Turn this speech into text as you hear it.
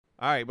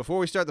All right, before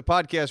we start the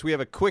podcast, we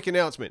have a quick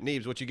announcement.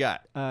 Neebs, what you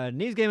got?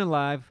 Needs Gaming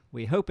Live.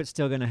 We hope it's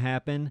still going to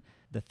happen.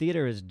 The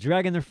theater is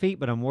dragging their feet,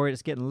 but I'm worried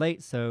it's getting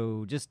late,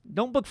 so just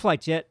don't book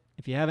flights yet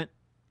if you haven't,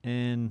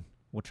 and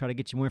we'll try to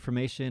get you more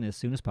information as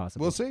soon as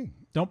possible. We'll see.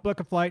 Don't book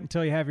a flight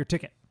until you have your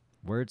ticket.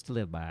 Words to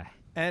live by.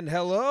 And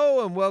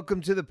hello, and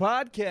welcome to the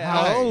podcast.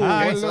 Hi.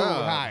 Hi. What's Hello.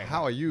 up? Hi.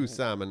 How are you,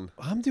 Simon?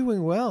 I'm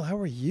doing well. How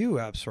are you,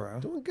 Apsaro?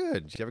 Doing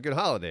good. Did you have a good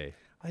holiday?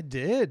 I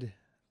did.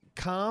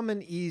 Calm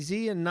and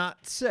easy and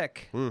not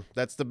sick.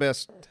 That's the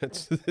best.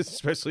 That's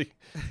especially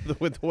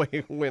with the way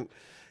it went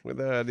with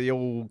the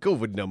old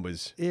COVID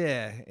numbers.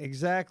 Yeah,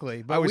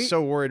 exactly. But I was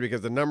so worried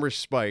because the numbers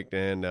spiked,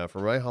 and for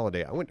my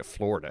holiday, I went to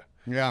Florida,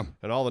 Yeah.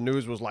 and all the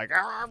news was like,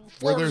 Where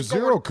Florida's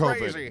there's zero going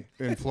COVID crazy.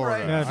 in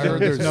Florida. Yeah, I heard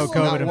there's no not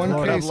COVID in one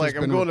Florida. I'm case like,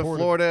 has I'm been going to reported.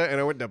 Florida, and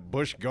I went to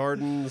Busch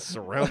Gardens,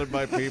 surrounded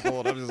by people,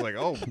 and I was just like,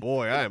 oh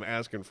boy, I am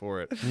asking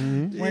for it.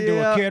 Went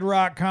to a Kid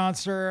Rock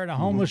concert, a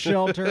homeless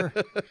shelter.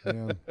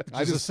 Yeah.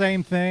 I It's the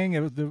same thing. It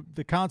was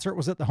the concert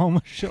was at the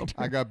homeless shelter.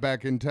 I got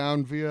back in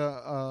town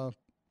via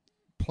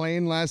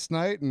plane last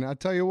night, and I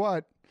tell you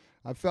what,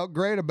 I felt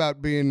great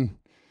about being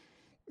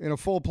in a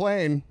full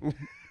plane.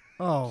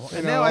 Oh, You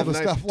and know, now all I've the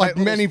nice, stuff tight like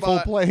little many full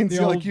spot. planes. The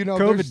You're old like, you know,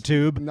 COVID there's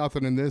tube.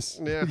 nothing in this.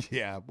 Yeah.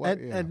 Yeah.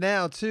 and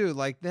now too,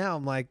 like now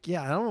I'm like,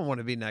 yeah, I don't want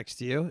to be next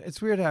to you. It's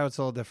weird how it's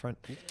all different.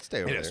 Stay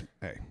over It there. is.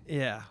 Hey.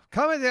 Yeah.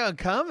 Comment down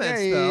comments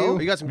Hey. though.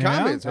 You got some Yeah.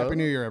 comments, huh? Happy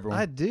New Year, everyone.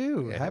 I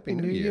do. Yeah, Happy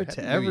New Year Happy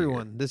to New Year.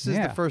 everyone. This is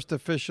Yeah. the first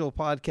official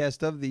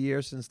podcast of the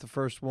year since the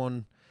first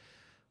one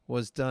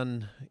was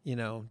done,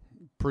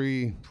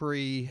 Pre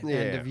pre-end Yeah,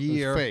 of it was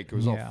year. fake. It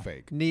was Yeah. all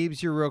fake.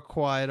 Neebs, you're real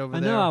quiet over I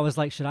there. know. I was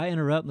like, should I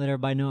interrupt and let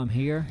everybody know I'm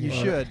here? You Or-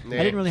 should. I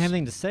didn't really have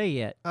anything to say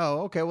yet.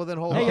 Oh, okay. Well, then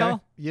hold Hey, on.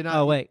 y'all. You're not.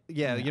 Oh, wait.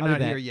 Yeah, you're I'll be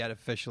not here back. yet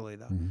officially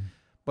though. Mm-hmm.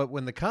 But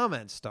when the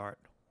comments start,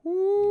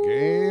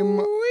 Game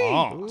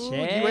on. Ooh, you Chatty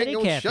ain't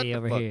gonna shut Cathy the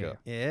over fuck here. up.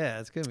 yeah,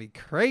 it's gonna be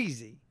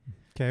crazy.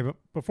 Okay, but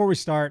before we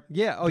start,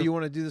 Yeah. Oh, you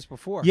want to do this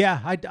before? yeah,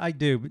 I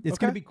do. It's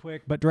going Okay. to be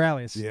quick, but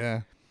Dralius, Yeah.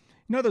 you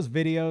know those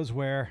videos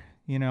where,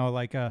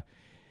 like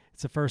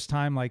it's the first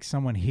time like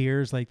someone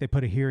hears, like they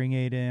put a hearing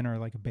aid in or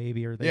like a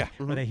baby or they,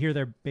 or they hear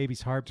their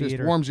baby's heartbeat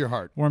Just or warms your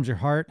heart. warms your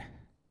heart.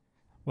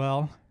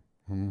 Well,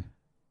 Mhm.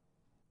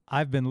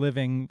 I've been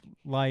living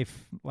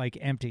life like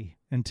empty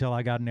until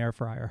I got an air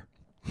fryer.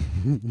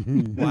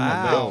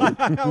 Wow. No.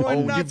 I went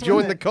Oh, nuts you've with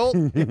joined the it. cult?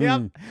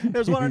 Yep.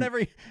 There's one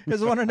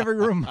in every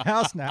room in my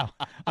house now.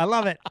 I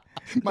love it.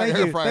 My Thank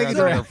air you. fryer Thank has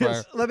you, an air Dralius.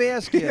 fryer. Let me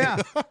ask you.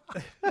 Yeah.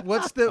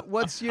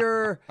 What's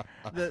your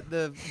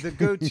the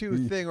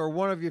go-to thing or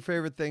one of your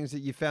favorite things that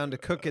you found to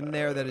cook in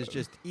there that is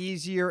just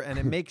easier and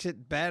it makes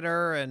it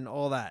better and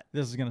all that?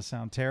 This is going to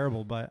sound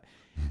terrible, but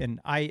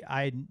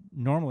I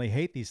normally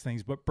hate these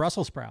things, but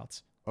Brussels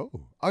sprouts.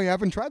 Oh, you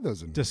haven't tried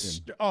those in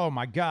Oh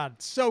my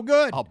God, so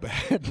good. I'll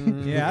bet.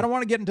 Yeah, I don't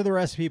want to get into the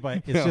recipe, but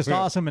it's Yeah, just yeah.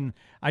 awesome. And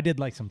I did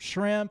like some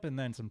shrimp and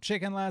then some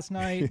chicken last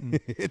night. And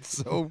It's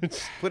so.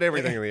 Put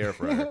everything in the air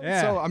fryer.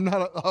 yeah. So I'm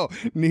not.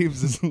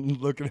 Neves is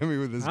looking at me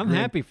with this. I'm grin.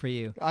 happy for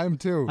you. I'm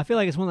too. I feel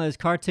like it's one of those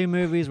cartoon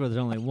movies where there's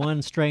only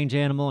one strange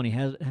animal and he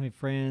has any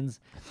friends.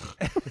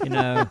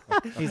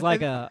 He's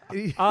like a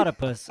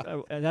octopus. Is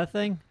that a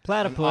thing?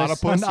 Platypus.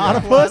 Octopus, An yeah.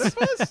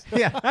 octopus?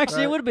 Yeah.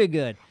 Actually, it would be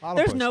good. There's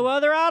Octopus. no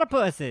other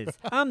octopuses.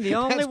 I'm the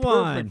only That's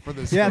one. perfect for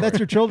this. Yeah, story. that's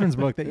your children's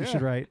book that you Yeah.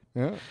 should write.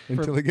 Yeah.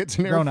 Until he gets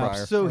an air grown-ups.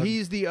 fryer. So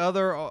he's the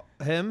other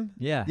him.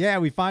 Yeah. Yeah,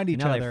 we find each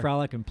Now other. they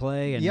frolic and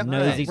play and Yep.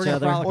 nose Right. each We're gonna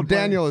other. frolic Well, and play.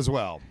 Daniel as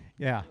well.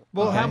 Yeah.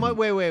 Well, how Okay. much?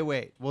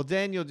 Wait. Well,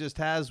 Daniel just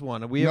has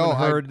one. We No,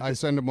 haven't heard I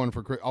sent him one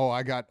for.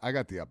 I got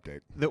the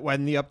update. that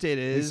when the update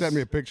He is. sent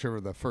me a picture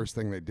of the first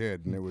thing they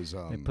did, and it was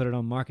They put it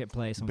on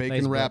Marketplace on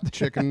bacon Facebook. wrapped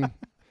chicken,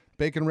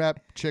 bacon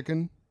wrapped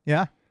chicken,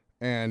 Yeah.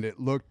 and it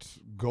looked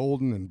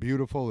golden and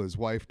beautiful. His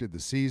wife did the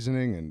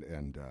seasoning,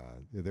 and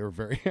they were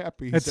very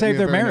happy. He It sent me saved a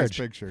their very nice marriage.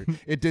 picture.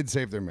 It did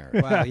save their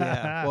marriage. Wow.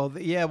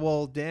 Yeah.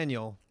 Well,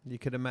 Daniel. You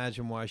could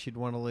imagine why she'd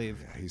want to leave.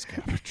 Yeah, he's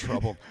got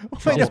trouble.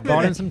 Just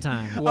bought in some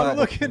time. What?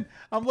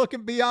 I'm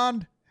looking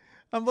beyond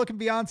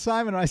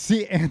Simon, and I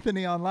see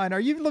Anthony online. Are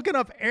you looking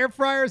up air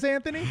fryers,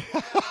 Anthony?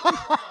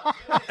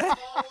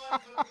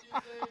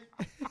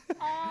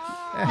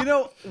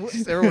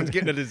 Everyone's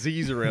getting a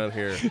disease around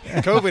here.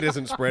 COVID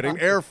isn't spreading.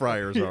 Air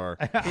fryers are.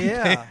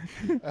 Yeah.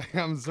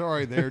 I'm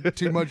sorry, they're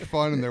too much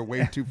fun and they're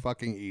way too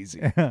fucking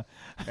easy.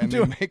 And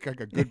they make like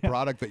a good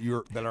product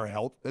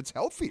that's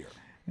healthier.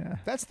 Yeah.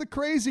 That's the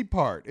crazy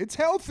part. It's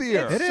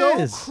healthier. It so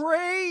is.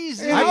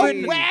 crazy. How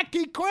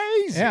wacky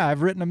crazy. Yeah,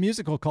 I've written a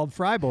musical called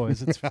Fry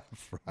Boys.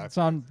 It's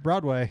on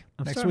Broadway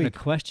I'm next starting week. to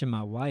question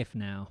my wife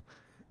now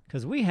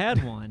because we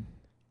had one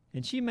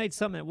and she made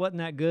something that wasn't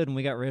that good and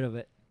we got rid of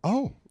it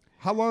Oh,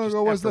 how long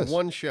ago was After this?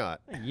 one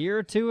shot. a year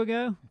or two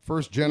ago.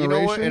 First You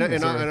generation. know what? And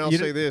Is there- I'll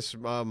say this,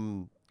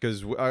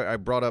 because I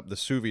brought up the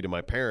sous vide to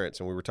my parents,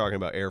 and we were talking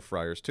about air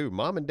fryers too.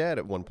 Mom and Dad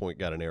at one point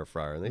got an air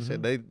fryer, and they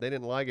said they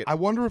didn't like it. I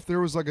wonder if there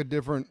was like a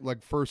different,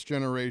 like first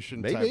generation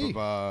Maybe. type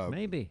of.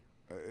 Maybe.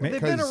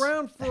 They've been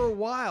around for a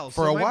while.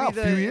 For a while,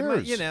 few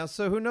years. You know,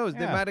 so who knows?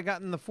 They Yeah. might have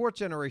gotten the fourth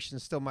generation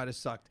still might have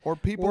sucked. Or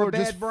people Or are a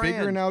just bad brand.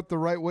 figuring out the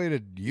right way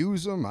to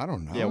use them. I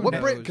don't know. Yeah, what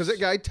knows? brand? Because that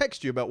guy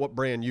texted you about what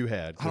brand you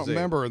had. I don't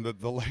remember, and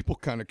the label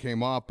kind of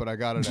came off, but I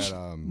got it at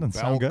Doesn't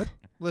sound Belk. good.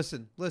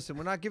 Listen,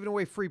 we're not giving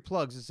away free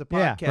plugs. It's a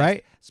Yeah, podcast.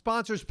 right?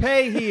 Sponsors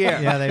pay here.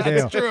 Yeah, they do.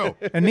 It's true.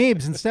 And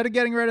Neebs, instead of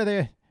getting rid of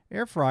the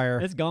air fryer,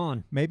 It's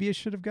gone. maybe you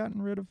should have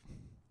gotten rid of.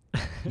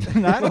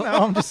 I don't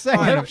know. I'm just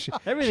saying.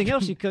 Everything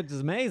else she cooked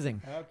is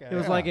amazing. Okay. It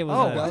was like it was.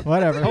 Oh, well.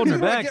 Whatever. Holding You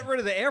her want to back. get rid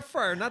of the air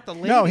fryer, not the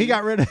lady. No, he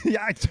got rid of.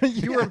 Yeah,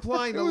 You were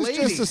implying It the was lady.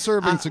 just a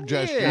serving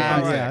suggestion. yeah.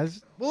 All right. yeah.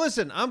 it's- Well,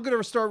 listen, I'm going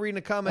to start reading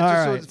the comments All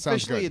just so right. it's Sounds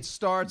officially good. it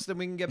starts, then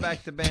we can get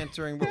back to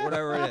bantering, but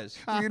whatever it is.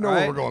 You know All what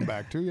right? we're going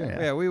back to, yeah.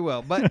 Yeah, we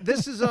will. But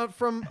this is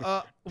from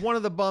one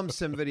of the Bum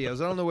Sim videos.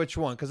 I don't know which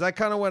one because I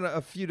kind of went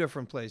a few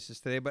different places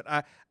today. But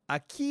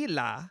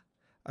Aquila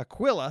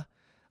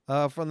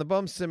from the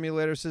Bum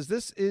Simulator says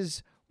this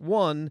is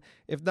one,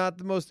 if not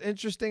the most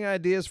interesting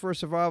ideas for a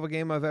survival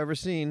game I've ever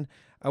seen.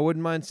 I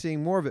wouldn't mind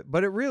seeing more of it.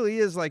 But it really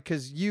is like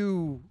because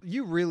you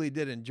really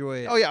did enjoy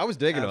it. Oh yeah, I was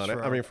digging on it.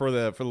 Astro. I mean, for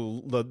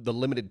the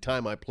limited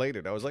time I played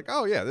it, I was like,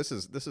 oh yeah, this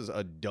is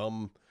a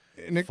dumb,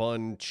 And it-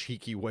 fun,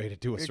 cheeky way to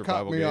do a It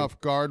survival caught me game.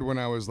 off guard when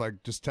I was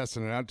like just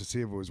testing it out to see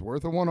if it was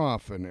worth a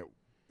one-off, and it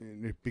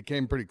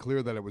became pretty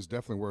clear that it was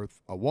definitely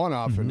worth a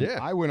one-off. And Yeah.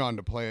 I went on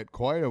to play it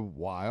quite a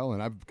while,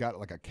 and I've got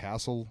like a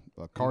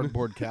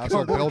cardboard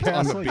castle built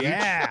on the beach.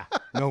 Yeah.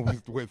 No,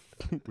 with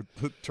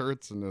the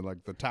turrets and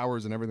the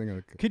towers and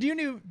everything. Could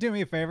you do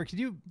me a favor? Could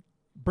you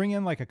bring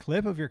in like a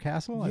clip of your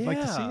castle? I'd like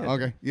to see Yeah. it.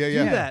 Okay, yeah, Do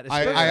yeah. that,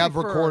 I especially have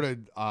for-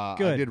 recorded. I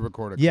Good. did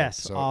record a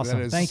Yes, clip, so awesome.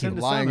 That is Thank you. Send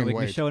us lying some. in We can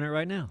wait. be showing it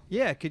right now.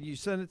 Yeah, could you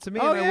send it to me?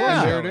 Oh, and I yeah.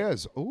 will There show it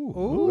is. Ooh,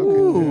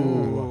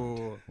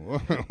 Ooh.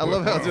 look at I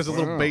love how there's a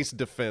little Wow. base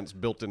defense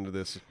built into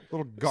this.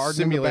 Little garden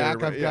Simulator, in the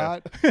back.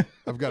 right, yeah.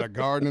 I've got a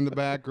garden in the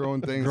back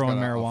growing things. Growing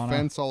got a marijuana.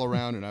 fence all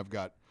around, and I've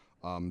got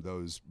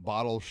those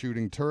bottle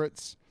shooting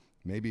turrets.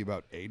 Maybe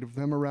about 8 of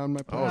them around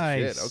my Oh place.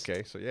 Nice. shit!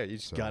 Okay, so yeah, you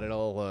just So- got it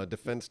all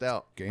defensed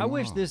out. Game I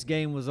wish on. this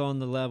game was on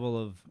the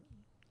level of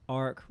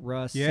Ark,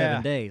 Rust, Yeah.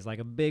 7 Days, like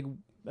a big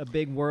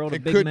world, a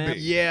It big could map.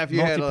 be. Yeah, if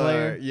you had,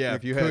 Multiplayer.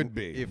 if It you had, could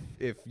be.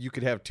 if you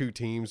could have two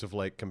teams of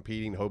like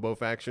competing hobo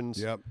factions.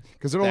 Yep,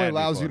 because it only That'd be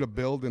allows you fun. to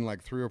build in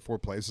like 3 or 4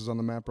 places on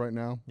the map right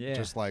now. Yeah.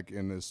 Just like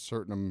in this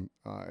certain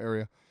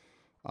area.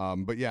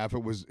 But yeah,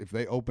 if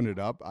they opened it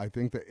up, I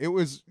think that it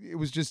was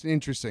just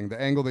interesting the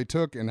angle they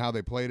took and how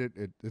they played it.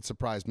 It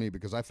surprised me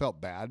because I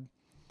felt bad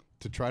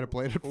to try to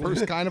play it at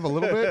first, kind of a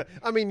little bit.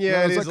 I mean, No,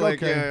 yeah, it's it is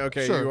like, like, okay, yeah,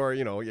 okay, sure.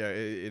 you are,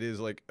 it is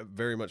like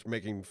very much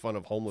making fun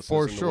of homelessness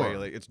For in the way sure.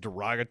 like it's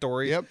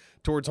derogatory Yep.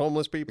 towards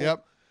homeless people.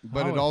 Yep.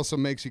 But it Oh. also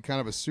makes you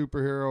kind of a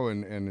superhero,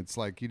 and it's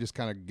like you just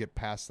kind of get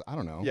past. I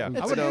don't know. Yeah.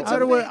 It's- I would- It's I a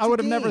I would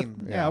have game. never. Yeah.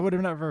 Yeah, I would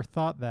have never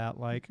thought that.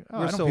 Like, oh,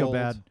 We're I don't so feel old.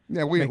 bad.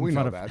 Yeah, we making know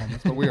fun of that,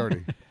 homeless but we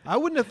already. I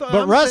wouldn't have thought.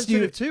 But I'm Rust, you-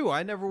 sensitive too.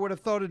 I never would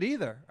have thought it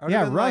either. I would've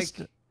Yeah, been Rust.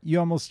 like, You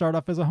almost start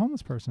off as a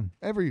homeless person.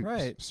 Every Right.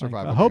 Like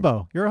survival a game.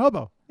 hobo. You're a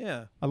hobo.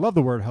 yeah. I love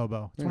the word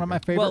hobo. It's one of my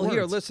favorite Well, words.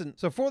 here, listen.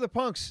 So For the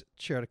Punks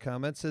shared a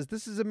comment, says,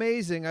 this is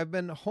amazing. I've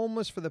been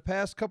homeless for the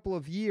past couple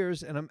of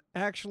years, and I'm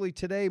actually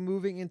today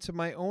moving into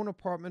my own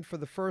apartment for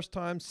the first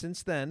time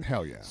since then.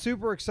 Hell yeah.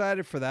 Super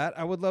excited for that.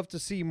 I would love to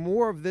see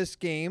more of this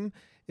game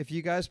if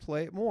you guys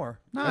play it more.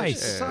 Nice.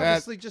 It's That-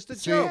 obviously just a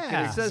See, joke,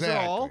 and it says it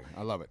all. exactly.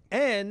 I love it.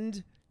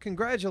 And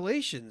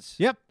congratulations.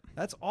 Yep.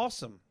 That's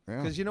awesome.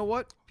 Yeah. Because you know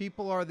what?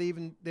 People are they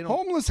don't.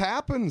 Homeless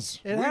happens.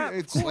 It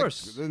It's of like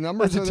course. the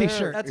numbers That's a are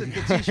t-shirt. there. That's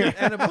a t-shirt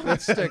and a bumper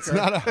sticker.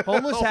 not a-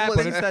 Homeless but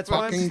happens. it That's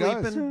why I'm fucking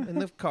does. sleeping in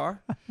the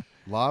car.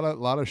 lot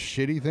of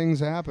shitty things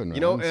happen.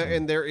 You know, man, so-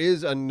 and there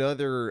is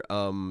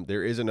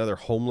another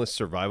homeless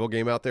survival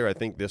game out there. I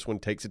think this one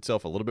takes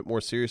itself a little bit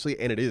more seriously,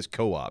 and it is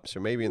co-op. So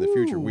maybe in the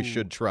future we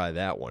should try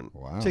that one.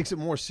 wow. Takes it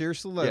more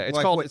seriously. Like, Yeah, it's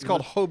like called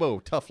what- Hobo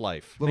Tough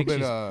Life. a little Makes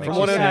bit. you- makes From you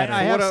what, sad.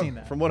 I have from seen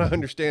that. from what I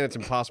understand, it's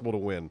impossible to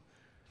win,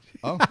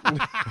 Oh,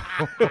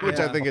 which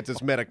I think it's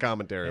its meta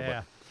commentary.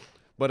 Yeah.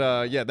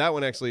 But yeah, that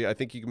one actually, I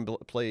think you can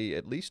play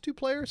at least 2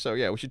 players. So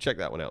yeah, we should check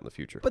that one out in the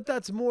future. But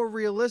that's more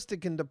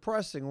realistic and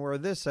depressing. Where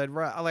this, I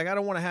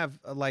don't want to have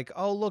like,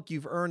 oh look,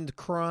 you've earned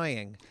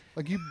crying.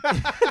 like you.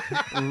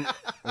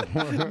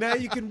 Now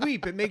you can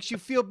weep. It makes you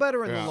feel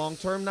better in Yeah. the long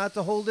term, not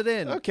to hold it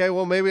in. Okay,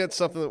 well maybe that's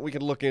something that we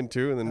can look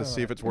into and then to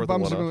see if it's worth a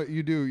Bum one-off. Simulator,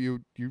 you do.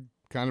 You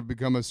kind of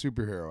become a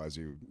superhero as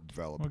you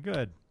develop. Well,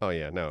 good. Oh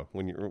yeah, no.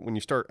 When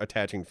you start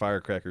attaching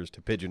firecrackers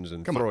to pigeons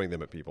and throwing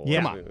them at people.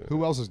 Yeah. Come on,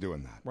 who else is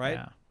doing that? Right.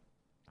 Yeah.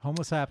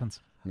 Homeless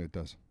happens. It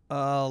does.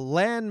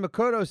 Lan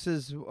Makoto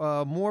says,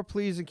 more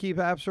please and keep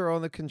Apsar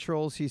on the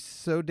controls. He's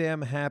so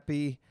damn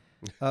happy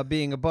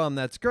being a bum.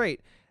 That's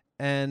great.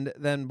 And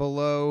then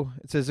below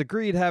it says,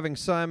 agreed, having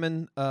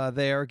Simon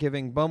there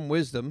giving bum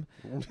wisdom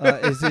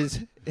is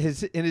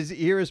his in his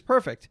ear is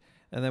perfect.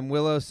 And then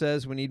Willow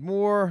says, we need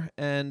more.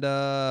 And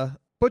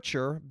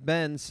Butcher,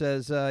 Ben,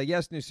 says,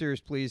 yes, new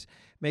series, please.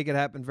 Make it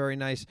happen. Very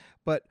nice.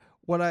 But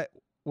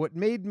what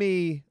made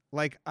me,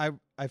 like,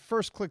 I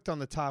first clicked on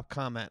the top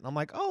comment, and I'm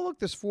like, oh, look,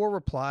 there's 4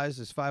 replies.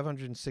 There's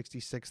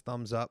 566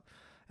 thumbs up.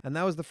 And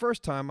that was the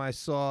first time I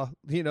saw,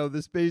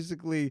 this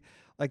basically,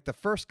 like the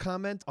first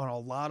comment on a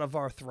lot of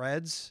our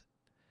threads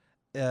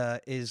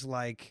is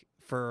like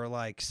for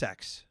like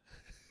sex.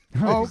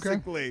 Oh, okay.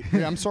 Basically.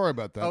 Yeah, I'm sorry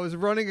about that. I was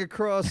running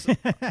across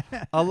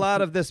a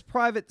lot of this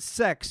private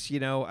sex,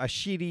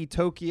 Ashidi,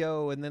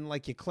 Tokyo, and then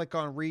like you click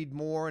on read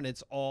more and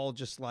it's all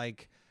just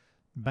like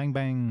Bang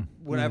bang.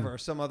 whatever,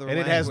 some other And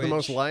it language. has the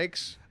most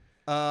likes.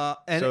 And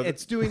So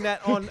it's doing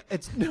that on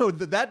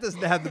that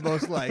doesn't have the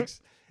most likes.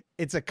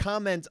 It's a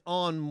comment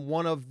on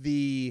one of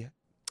the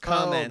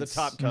comments. Oh,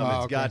 the top comments.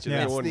 Oh, okay. Gotcha. Yeah.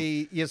 They're It's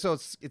going, so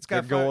it's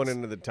they're got going five-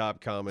 into the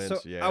top comments. So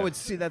yeah. I would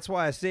see. That's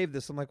why I saved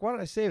this. I'm like, why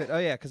did I save it? Oh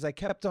yeah, because I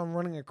kept on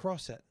running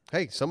across it.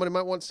 Hey, somebody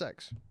might want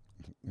sex.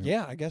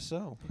 Yeah, I guess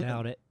so.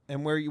 Doubt it.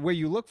 And where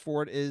you look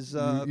for it is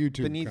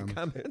YouTube beneath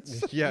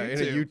comments. Yeah, in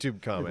a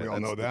YouTube comment. We all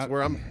know That's that.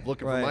 where I'm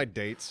looking Right. for my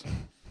dates.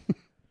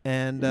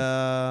 And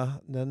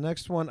the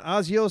next one,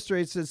 Ozzy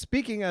Illustrates says,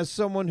 speaking as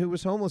someone who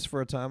was homeless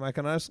for a time, I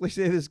can honestly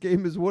say this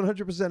game is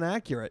 100%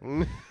 accurate.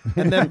 And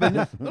then I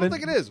don't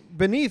think it is.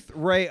 beneath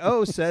Ray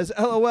O says,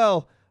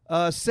 LOL,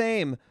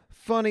 same,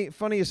 funny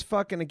as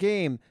fuck in a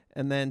game.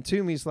 And then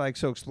Toomey's like,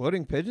 so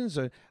exploding pigeons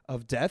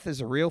of death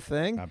is a real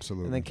thing?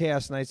 Absolutely. And then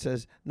Chaos Knight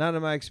says, not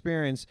in my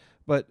experience,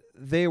 but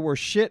they were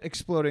shit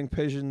exploding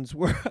pigeons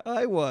where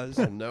I was.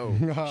 Oh, no.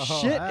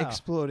 Shit wow.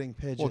 exploding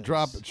pigeons. Well,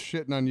 drop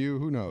shitting on you.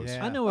 Who knows?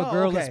 Yeah. I know a Oh,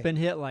 girl okay. that's been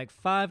hit like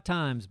 5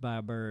 times by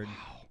a bird.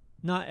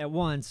 Not at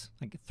once,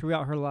 like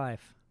throughout her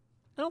life.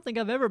 I don't think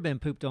I've ever been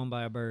pooped on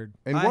by a bird.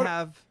 And I what,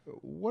 have.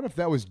 what if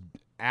that was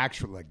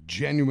actually, like,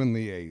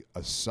 genuinely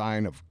a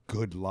sign of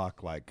good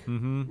luck? Like,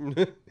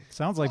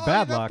 Sounds like Oh,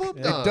 bad you got luck. pooped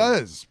it on.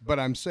 does, but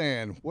I'm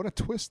saying, what a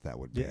twist that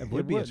would be. Yeah, it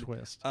would be a would.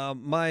 twist.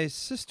 My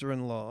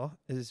sister-in-law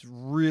is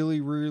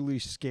really, really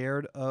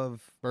scared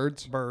of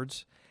Birds?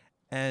 birds,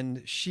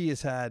 and she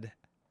has had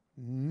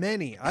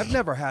many. I've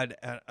never had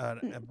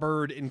a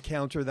bird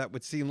encounter that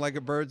would seem like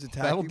a bird's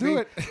attacking That'll do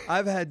me. it.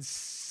 I've had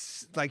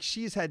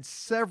she's had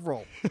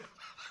several.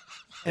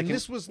 And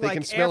this was they can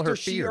like smell after her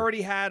she fear.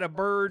 already had a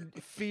bird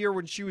fear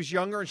when she was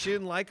younger and she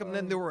didn't like them.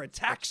 Then there were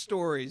attack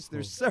stories.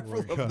 There's several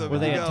of them. Were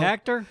they you know.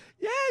 attacked her?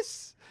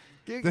 Yes.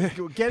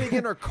 Getting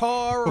in her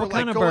car or What like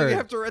kind of going bird?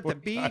 after her at the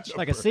beach.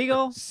 Like a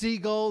seagull?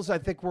 Seagulls, I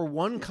think, were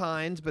one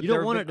kind, but You there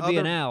don't want have it been to be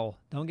an other- owl.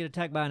 Don't get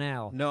attacked by an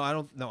owl. No, I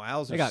don't. No,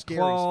 owls They are got scary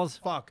claws. as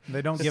fuck.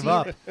 They don't To give see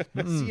up.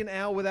 See an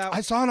owl without.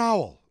 I saw an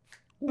owl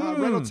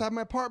right outside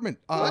my apartment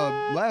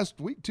last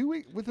week, 2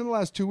 weeks, within the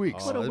last 2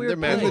 weeks. What a they're weird in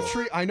magical. the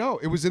tree. I know.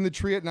 It was in the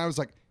tree, and I was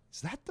like,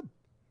 is that the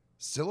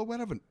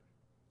silhouette of an...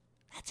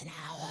 That's an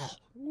owl.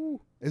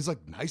 Ooh. It's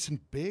like nice and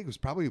big. It was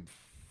probably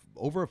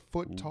over a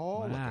foot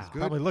tall. Like, Wow. it's good.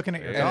 Probably looking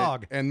at your And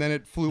dog. and then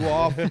it flew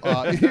off.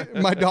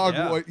 My dog,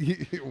 Yeah.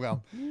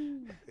 well,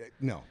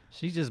 no.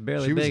 She's just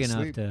barely She was big enough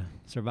asleep. to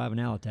survive an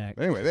owl attack.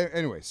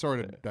 Anyway,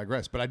 sorry to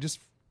digress, but I just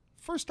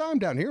first time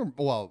down here.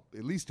 Well,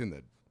 at least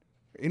in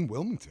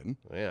Wilmington.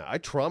 Yeah, I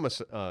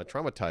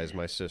traumatized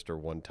my sister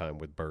one time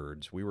with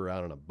birds. We were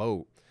out on a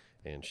boat,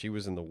 and she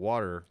was in the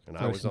water, and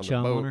I Throw was some on the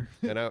chum on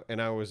boat, her.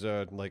 and I was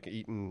like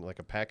eating like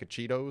a pack of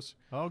Cheetos,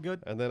 Oh,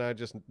 good. and then I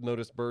just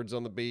noticed birds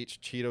on the beach,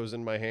 Cheetos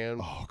in my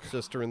hand,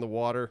 sister in the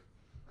water.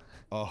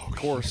 Oh, Of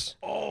course,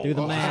 Do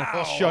the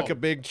math. chuck a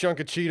big chunk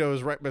of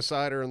Cheetos right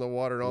beside her in the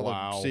water, and all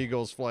Wow. the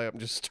seagulls fly up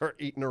and just start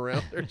eating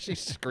around her. She's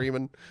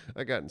screaming.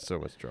 I got in so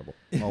much trouble.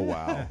 Oh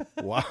wow,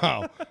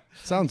 wow.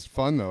 Sounds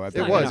fun though. I It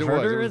think not was. gonna It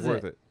hurt was. her, It was is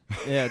worth it? it.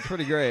 Yeah, it's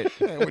pretty great.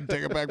 I wouldn't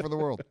take it back for the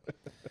world.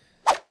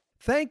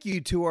 Thank you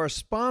to our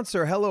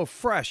sponsor,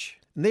 HelloFresh.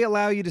 And they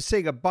allow you to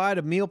say goodbye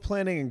to meal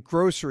planning and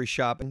grocery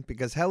shopping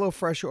because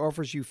HelloFresh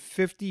offers you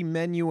 50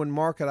 menu and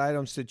market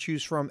items to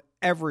choose from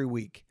every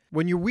week.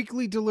 When your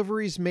weekly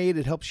delivery is made,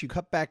 it helps you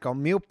cut back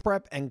on meal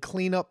prep and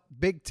clean up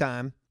big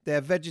time. They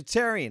have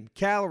vegetarian,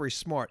 calorie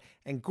smart,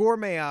 and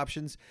gourmet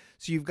options,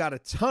 so you've got a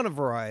ton of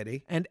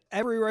variety. And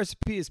every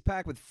recipe is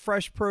packed with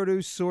fresh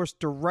produce sourced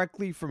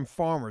directly from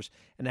farmers.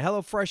 And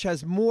HelloFresh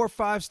has more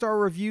 5-star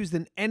reviews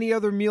than any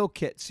other meal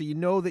kit, so you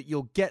know that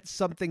you'll get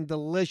something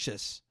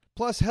delicious.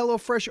 Plus,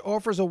 HelloFresh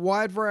offers a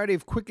wide variety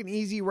of quick and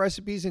easy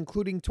recipes,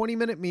 including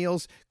 20-minute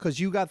meals, because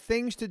you got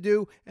things to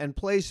do and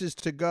places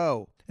to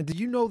go. And did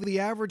you know the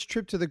average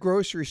trip to the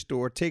grocery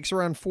store takes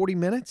around 40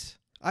 minutes?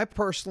 I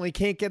personally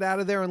can't get out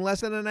of there in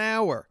less than an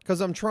hour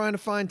because I'm trying to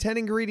find 10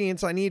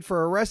 ingredients I need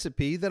for a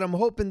recipe that I'm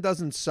hoping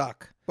doesn't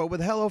suck. But with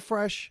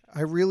HelloFresh,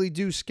 I really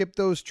do skip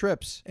those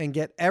trips and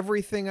get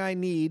everything I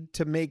need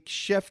to make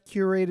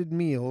chef-curated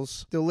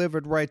meals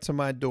delivered right to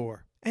my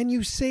door. And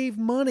you save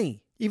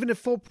money. Even at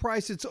full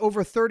price, it's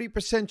over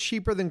 30%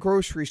 cheaper than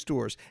grocery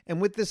stores. And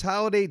with this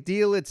holiday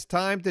deal, it's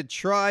time to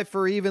try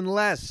for even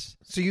less.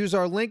 So use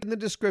our link in the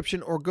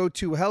description or go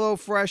to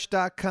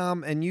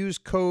HelloFresh.com and use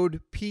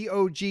code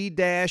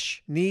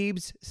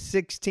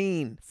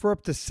POG-NEEBS16 for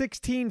up to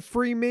 16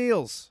 free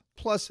meals,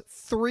 plus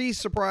 3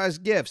 surprise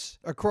gifts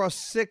across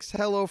 6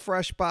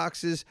 HelloFresh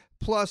boxes,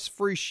 plus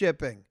free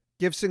shipping.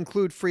 Gifts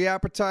include free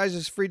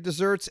appetizers, free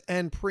desserts,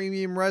 and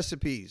premium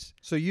recipes.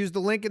 So use the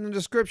link in the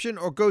description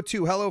or go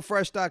to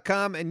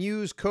HelloFresh.com and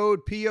use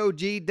code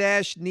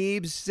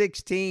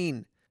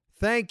POG-NEEBS16.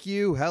 Thank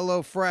you,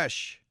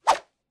 HelloFresh.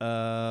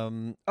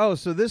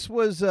 So this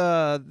was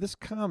this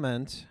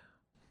comment,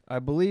 I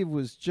believe,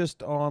 was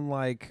just on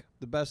like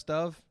the best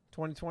of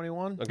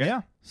 2021. Okay.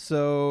 Yeah.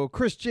 So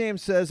Chris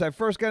James says, I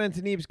first got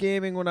into Neebs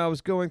Gaming when I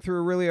was going through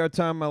a really hard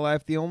time in my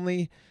life. The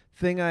only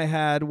thing I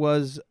had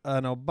was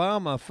an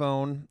Obama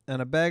phone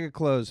and a bag of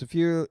clothes. A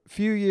few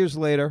years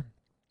later,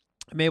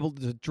 I'm able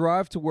to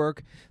drive to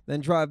work,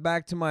 then drive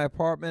back to my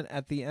apartment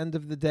at the end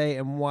of the day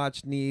and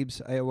watch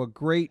Neebs. I owe a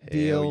great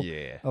deal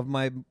of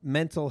my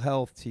mental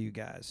health to you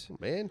guys.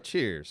 Man,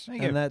 cheers. Thank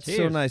And you. that's so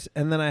Cheers. nice.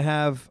 And then I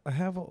have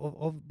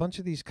a bunch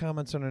of these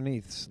comments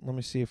underneath. Let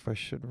me see if I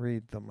should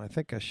read them. I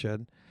think I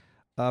should.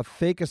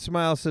 Fake a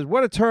Smile says,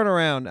 "What a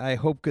turnaround! I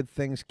hope good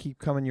things keep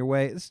coming your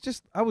way." It's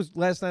just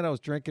last night I was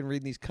drinking,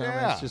 reading these comments,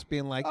 Yeah. just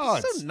being like, Oh,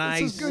 "This is so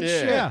nice." This is good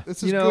Yeah. shit. This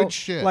is You know, good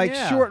shit. Like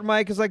Yeah. Short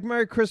Mike is like,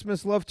 "Merry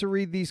Christmas. Love to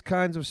read these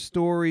kinds of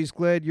stories.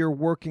 Glad you're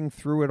working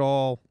through it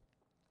all."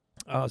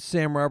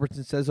 Sam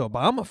Robertson says,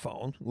 "Obama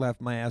phone."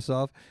 Laughed my ass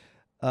off.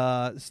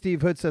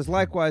 Steve Hood says,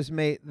 "Likewise,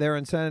 mate. Their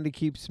insanity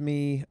keeps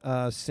me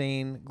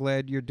sane.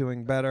 Glad you're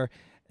doing better."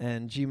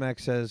 And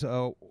GMAC says,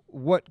 "Oh,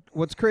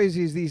 what's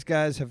crazy is these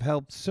guys have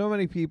helped so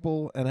many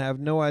people and have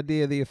no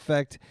idea the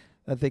effect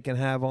that they can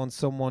have on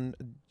someone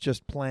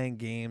just playing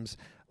games.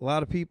 A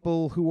lot of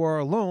people who are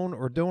alone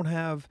or don't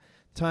have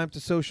time to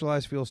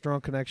socialize feel a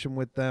strong connection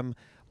with them,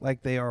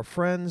 like they are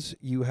friends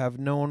you have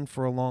known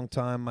for a long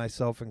time,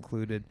 myself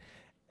included."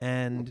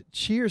 And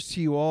cheers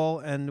to you all.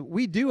 And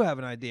we do have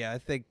an idea, I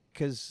think,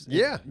 because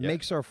it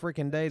makes our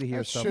freaking day to hear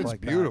that stuff shit's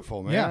like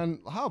beautiful, Yeah. man.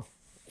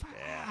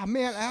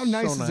 Man, how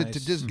nice So is it to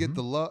nice. just get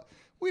the love?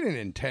 We didn't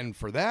intend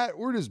for that.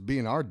 We're just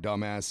being our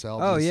dumbass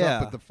selves. Oh, and yeah.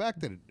 stuff. But the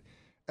fact that it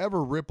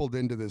ever rippled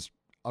into this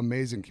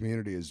amazing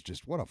community is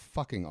just what a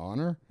fucking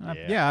honor.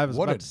 Yeah, I was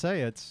What about a- to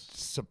say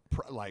it's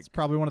Like,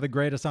 probably one of the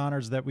greatest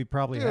honors that we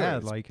probably dude, had.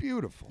 it's Like,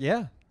 beautiful. that.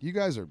 Yeah. You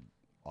guys are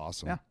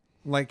awesome. Yeah.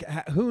 Like,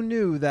 who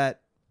knew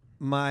that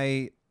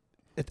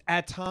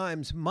at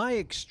times my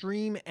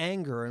extreme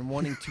anger and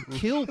wanting to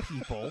kill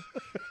people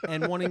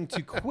and wanting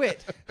to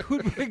quit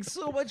would bring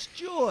so much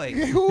joy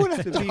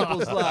to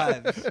people's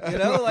lives. You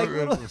know, like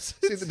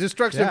See, the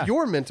destruction Yeah. of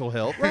your mental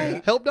health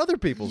Right. helped other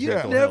people's you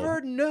mental never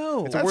health.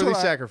 know. It's a That's worthy what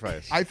I-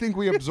 sacrifice. I think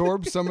we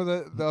absorbed some of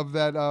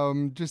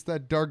that just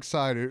that dark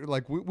side.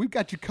 Like we've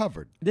got you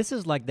covered. This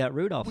is like that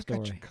Rudolph We got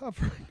you story.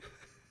 covered.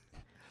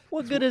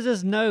 What good is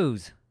his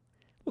nose?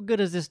 What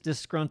good is this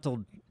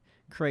disgruntled,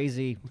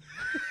 crazy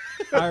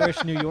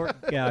Irish New York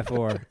guy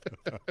for?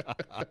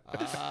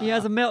 He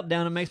has a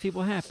meltdown and makes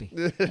people happy.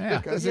 yeah.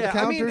 Because Yeah, it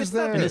counters I mean, it's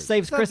not, there. And it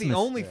saves it's not Christmas. the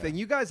only thing.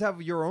 You guys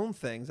have your own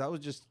things. I was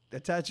just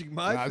attaching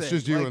my Nah, thing. it's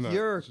just you like and the-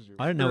 your it's just you.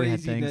 I didn't know we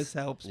had craziness things.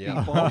 helps Yeah.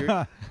 people.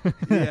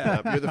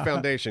 Yeah, you're the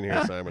foundation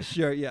here, Simon.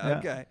 Sure. Yeah. Yeah.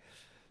 Okay.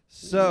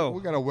 So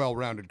we got a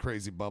well-rounded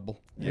crazy bubble.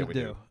 Yeah, we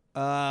do.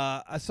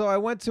 So I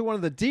went to one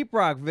of the Deep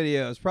Rock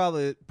videos,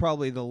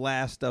 probably the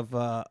last of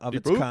Deep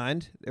its Rock?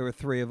 kind. There were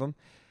 3 of them.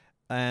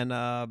 And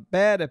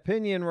Bad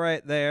Opinion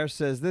right there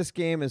says, "This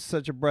game is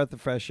such a breath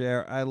of fresh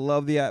air. I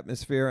love the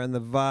atmosphere and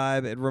the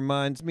vibe. It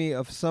reminds me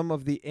of some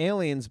of the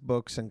Aliens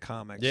books and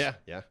comics." Yeah,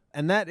 yeah.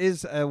 And that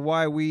is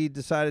why we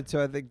decided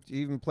to, I think,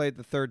 even play it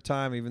the 3rd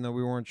time, even though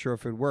we weren't sure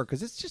if it would work,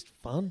 because it's just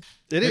fun.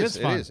 It is.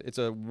 is fun. It is. It's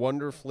a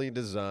wonderfully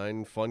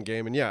designed, fun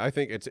game, and yeah, I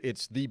think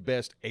it's the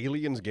best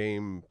Aliens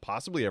game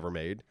possibly ever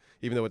made.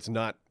 Even though it's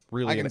not I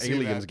really can an see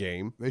Aliens that.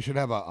 game, They should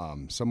have a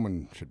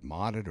someone should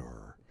mod it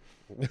or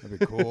that'd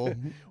be cool.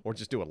 or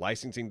just do a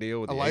licensing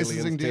deal with A the licensing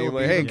Aliens deal team.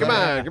 would Like, be hey, even come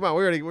better. on!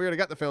 We already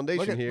got the foundation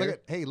look at, here. look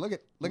at, hey, look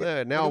at.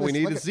 Now look at we this,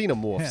 need look the at-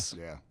 xenomorphs.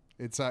 Yeah,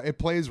 it's it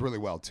plays really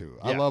well too.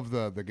 I Yeah. love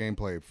the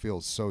gameplay.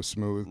 Feels so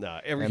smooth. No,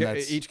 And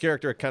that's- each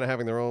character kind of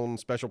having their own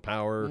special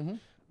power. Mm-hmm.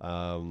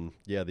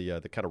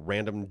 The kind of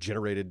random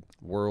generated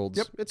worlds.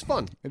 Yep. It's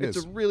fun. It it's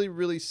is. a really,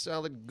 really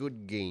solid,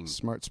 good game.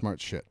 smart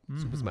shit.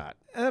 Super smart.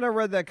 And then I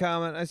read that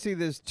comment. I see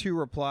there's 2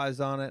 replies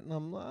on it, and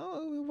I'm like,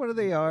 oh, what are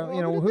they? Who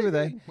are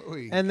they?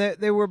 And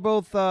they were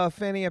both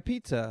Fanny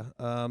Pizza,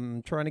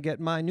 trying to get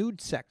my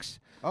nude sex.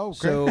 Oh, okay.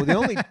 So the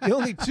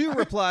only 2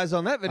 replies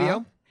on that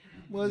video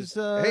was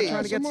Hey,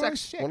 trying to get some more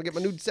sex. Want to get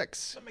my nude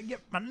sex? Let me get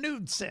my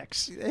nude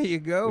sex. There you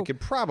go. We could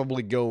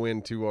probably go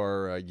into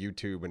our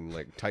YouTube and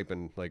type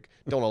in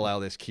 "don't allow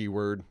this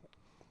keyword."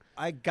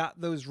 I got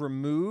those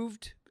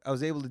removed. I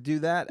was able to do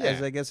that as,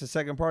 Yeah. I guess, a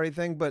second party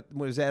thing, but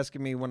was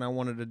asking me when I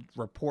wanted to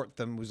report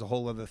them was a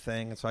whole other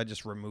thing, and so I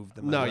just removed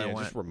them. No, as I yeah,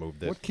 went. just remove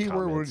the what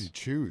keyword would comments. you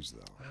choose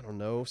though? I don't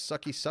know.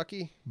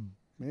 Sucky.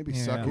 Maybe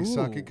Yeah.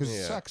 sucky, because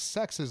Yeah.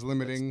 sex is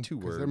limiting. That's 2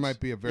 'cause words. There might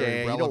be a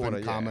very you don't relevant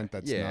wanna- comment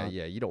that's yeah, not.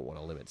 yeah. You don't want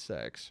to limit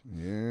sex.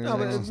 Yeah. No,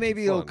 but Sex is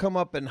maybe too it'll fun. come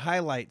up and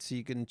highlight so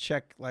you can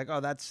check, like,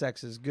 oh, that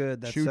sex is good,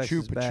 that Choo sex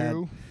choo is bad.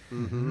 pachoo.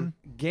 Mm-hmm.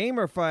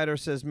 Gamer Fighter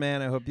says,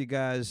 "Man, I hope you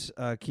guys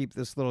keep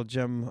this little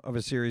gem of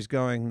a series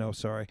going." No,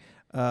 sorry.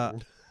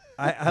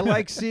 I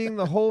like seeing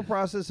the whole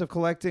process of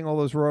collecting all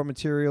those raw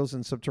materials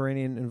in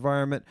subterranean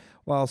environment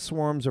while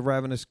swarms of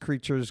ravenous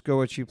creatures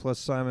go at you, plus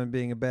Simon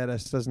being a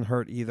badass doesn't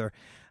hurt either.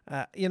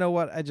 You know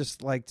what? I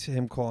just liked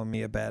him calling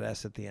me a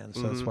badass at the end,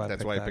 so that's why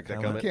That's I why I picked picked that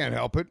comment. comment. You can't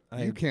help it.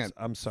 You can't.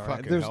 I'm sorry.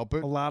 fucking There's help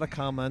it. a lot of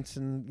comments,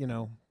 and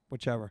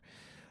whichever.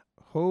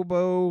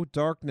 Hobo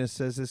Darkness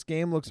says this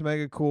game looks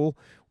mega cool.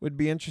 Would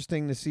be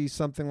interesting to see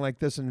something like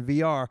this in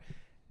VR.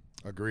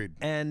 Agreed.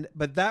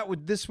 But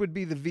this would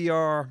be the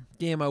VR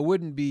game I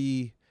wouldn't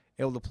be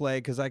able to play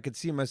because I could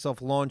see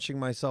myself launching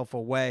myself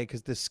away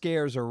because the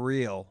scares are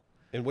real.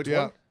 And which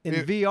Yeah. one? In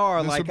It-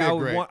 VR, this like would be I a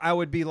would great- I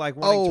would be like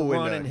wanting Oh, to in,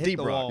 run and hit Deep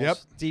the Rock. walls. Yep.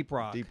 Deep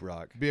Rock. Deep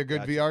Rock. Be a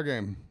good Gotcha. VR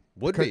game.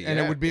 Would be, And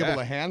it yeah, would be yeah.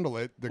 able to handle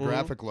it, the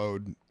graphic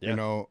load,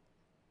 Yeah.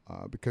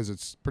 because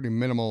it's pretty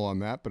minimal on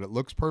that, but it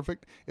looks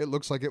perfect. It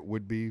looks like it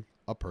would be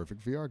a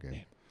perfect VR game.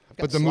 I've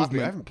got But the sloppy.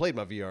 movement- I haven't played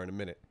my VR in a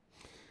minute.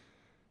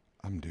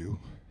 I'm due.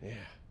 Yeah.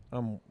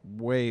 I'm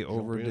way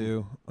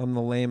overdue. I'm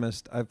the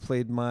lamest. I've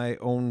played my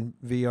own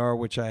VR,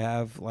 which I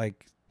have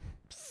like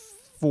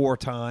 4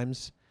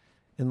 times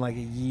in like a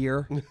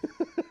year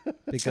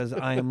because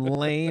I am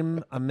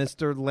lame. I'm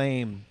Mr.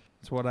 Lame.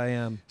 That's what I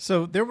am.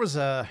 So there was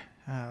a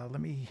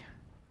let me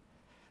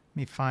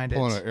find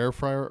Pulling it. an air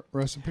fryer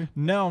recipe.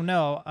 No.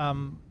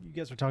 You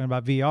guys were talking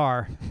about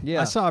VR. Yeah.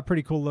 I saw a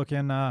pretty cool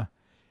looking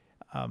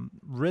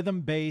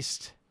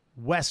rhythm-based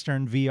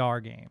Western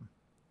VR game.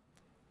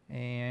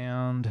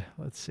 And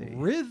let's see,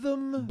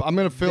 Rhythm. I'm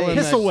going to fill in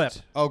Pistol that. Whip.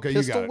 Okay, you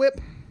Pistol got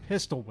Whip.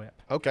 Pistol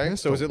Whip. Okay.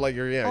 Pistol. So is it like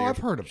you're Oh, I've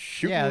heard of it.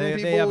 shooting Yeah, they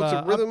people have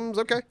to a- rhythms?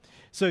 Okay.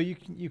 So you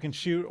can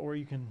shoot or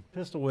you can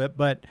pistol whip,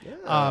 but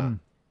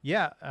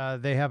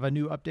they have a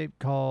new update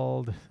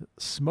called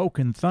Smoke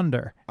and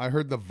Thunder. I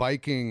heard the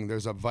Viking.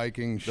 There's a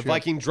Viking. The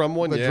Viking drum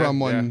one. The yeah, drum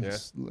yeah, one yeah.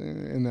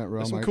 in that realm.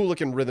 There's some cool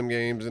looking rhythm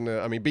games,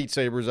 and Beat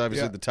Saber's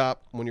obviously Yeah. at the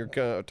top when you're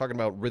talking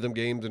about rhythm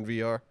games in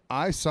VR.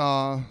 I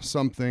saw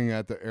something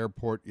at the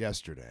airport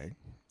yesterday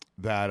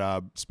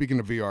that, speaking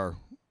of VR,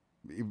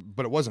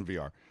 but it wasn't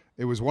VR.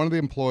 It was one of the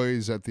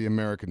employees at the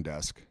American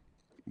desk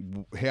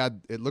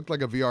it looked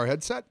like a VR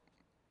headset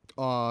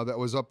that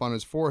was up on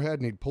his forehead,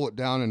 and he'd pull it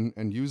down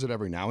and use it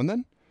every now and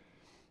then.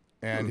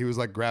 And he was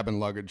like grabbing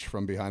luggage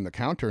from behind the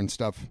counter and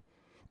stuff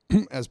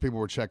as people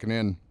were checking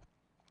in.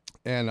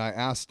 And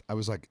I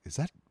was like, is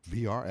that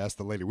VR? I asked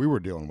the lady we were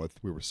dealing with.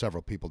 We were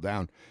several people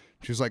down.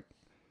 She was like,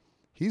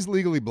 he's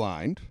legally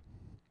blind.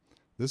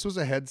 This was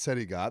a headset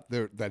he got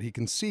there that he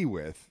can see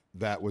with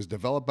that was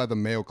developed by the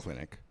Mayo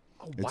Clinic.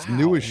 It's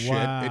new as shit.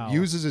 Wow. It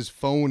uses his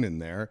phone in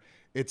there.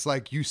 It's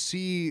like you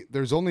see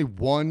there's only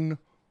one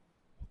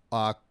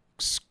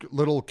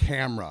little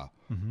camera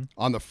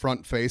on the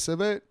front face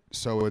of it.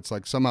 So it's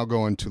like somehow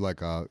going to like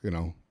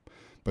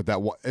but that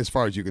as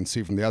far as you can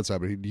see from the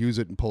outside, but he'd use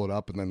it and pull it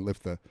up and then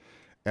lift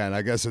and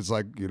I guess it's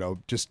like,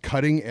 just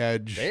cutting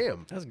edge.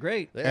 Damn. That's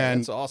great. Yeah,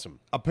 And- that's awesome.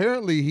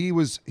 Apparently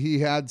he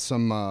had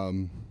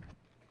some,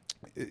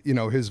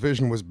 his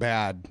vision was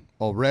bad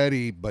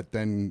already, but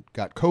then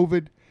got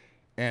COVID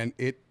and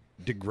it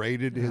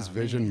degraded his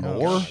vision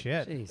more. Oh,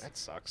 shit. That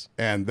sucks.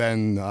 And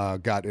then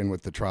got in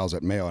with the trials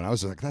at Mayo. And I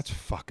was like, that's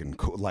fucking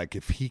cool. Like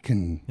if he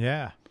can,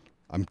 Yeah.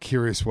 I'm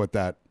curious what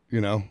that,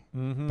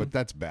 but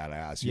that's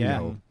badass.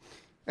 Yeah.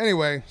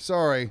 Anyway,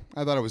 sorry.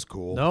 I thought it was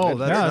cool. No,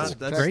 that's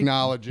that's great.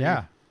 Technology.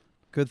 Yeah.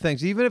 good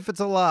things, even if it's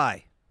a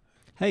lie.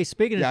 Hey,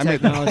 speaking Yeah, of I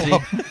made technology,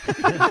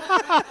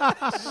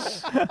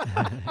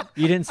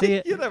 you didn't see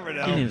it? You never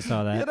know. You didn't saw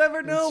You that.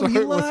 never know. He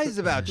lies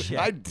about shit.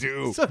 I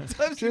do.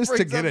 Sometimes he Just to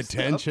brings get up stuff.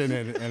 attention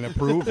and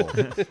approval.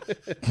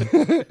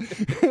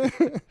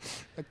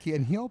 I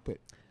can't help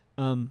it.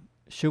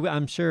 Should we,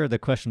 I'm sure the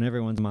question on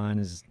everyone's mind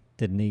is,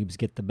 did Neebs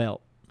get the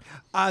belt?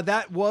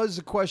 That was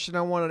a question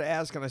I wanted to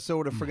ask, and I so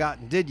would have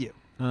forgotten. Did you?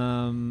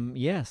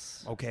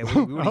 Yes. Okay. What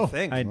do you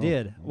think? I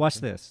did. Watch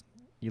this.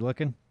 You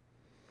looking?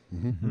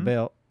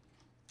 Belt.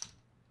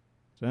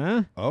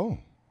 Huh? Oh.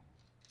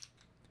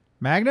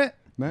 Magnet?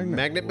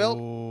 Magnet belt?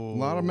 A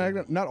lot of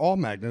magnet. Not all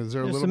magnet. Is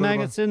there a There's little some bit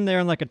magnets in there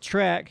on like a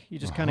track. You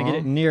just kind of get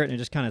it near it, and it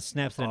just kind of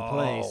snaps it in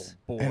place.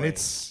 Boy. And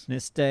it's And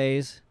it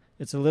stays.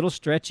 It's a little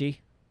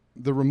stretchy.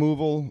 the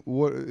removal.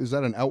 What is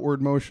that? An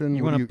outward motion?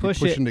 You What, want to push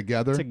pushing it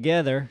together.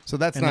 together. So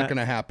that's and not that- going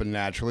to happen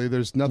naturally.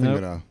 There's nothing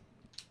Nope. going to.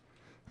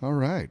 All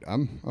right.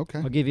 I'm okay.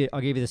 I'll give you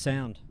the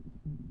sound.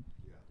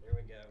 There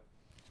we go.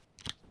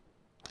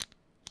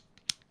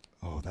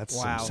 Oh, that's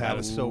Wow, some that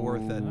was so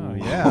worth it. Oh,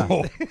 yeah.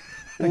 Oh,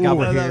 Think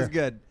over that here. was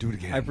good. do it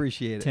again. I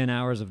appreciate it. 10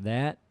 hours of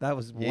that. That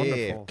was Yeah.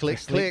 wonderful. Click,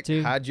 Sleep click.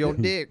 too. Hide your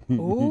dick.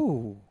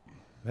 Ooh,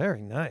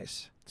 very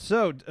nice.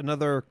 So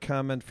another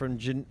comment from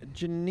Janire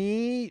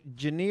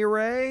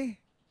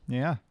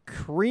Yeah.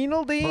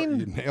 Crenaldine.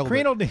 You nailed it.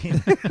 Crenaldine.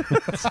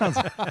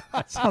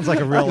 sounds like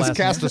a real Just last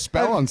cast a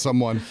spell on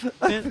someone.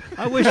 Man,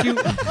 I wish you.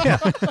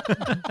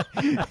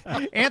 name.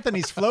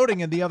 Anthony's floating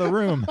in the other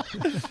room.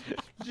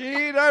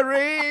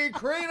 Janire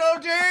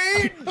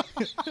Crenaldine.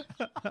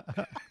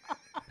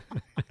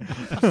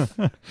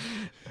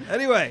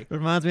 Anyway, It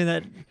reminds me of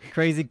that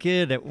crazy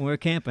kid that when we were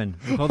camping.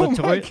 We've told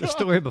the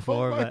story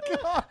before, but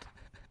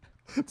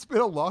It's been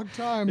a long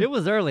time. It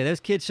was early. Those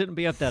kids shouldn't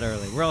be up that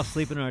early. We're all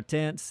sleeping in our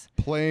tents.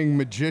 Playing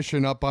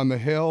magician up on the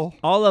hill.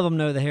 All of them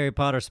know the Harry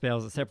Potter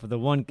spells except for the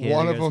one kid.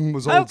 One who of goes, them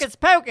was old. Hocus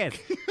pocus!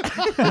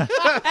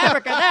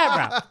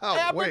 Abracadabra!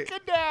 Wait.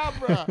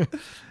 Abracadabra.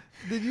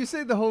 Did you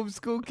say the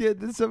homeschool kid?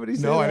 Did somebody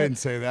say No, that? I didn't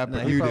say that, No,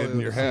 but he you probably did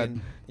in your would've head.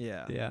 seen-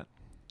 Yeah. Yeah.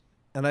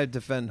 And I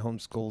defend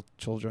homeschool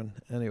children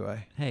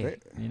anyway. Hey,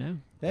 you know?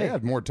 They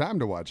had more time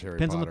to watch Harry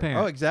Depends on Potter. the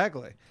parent. Oh,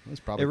 exactly. That's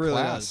probably It really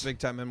class. does, big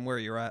time, and where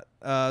you're at.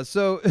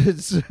 So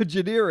it's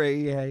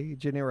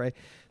Janire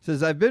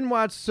says, I've been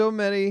watched so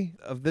many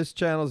of this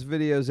channel's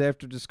videos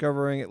after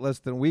discovering it less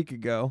than a week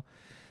ago.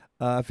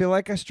 I feel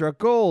like I struck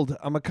gold.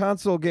 I'm a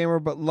console gamer,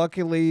 but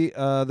luckily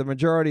the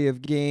majority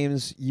of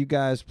games you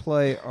guys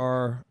play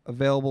are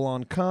available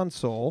on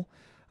console.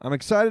 I'm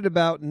excited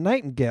about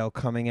Nightingale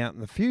coming out in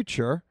the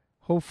future.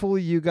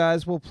 Hopefully you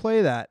guys will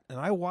play that. And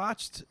I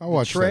watched I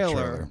watched the that trailer.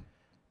 trailer.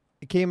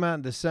 It came out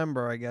in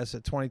December, I guess,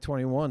 at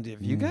 2021.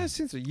 Have you guys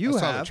seen it? You I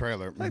saw have. the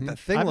trailer. Like Mhm. the I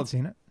thing haven't looks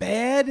seen it.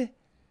 bad Maybe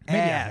I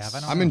ass. have. I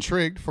don't I'm know.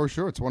 intrigued for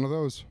sure. It's one of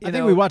those. You I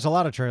think know, we watch a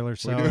lot of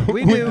trailers. So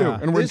We do.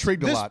 And we're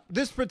intrigued a lot.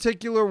 This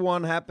particular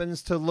one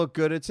happens to look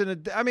good. It's in a,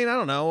 I mean, I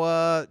don't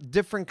know,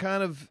 different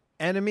kind of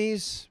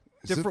enemies,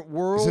 different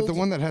world. Is it the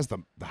one that has the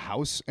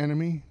house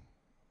enemy?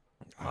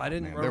 I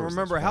didn't man, there was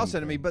remember this House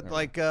one Enemy, thing. but Yeah.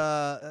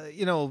 like,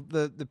 you know,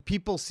 the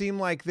people seem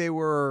like they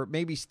were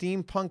maybe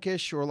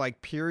steampunkish or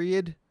like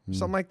period,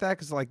 something like that.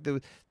 Because like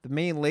the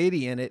main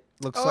lady in it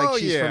looks Oh, like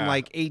she's yeah. from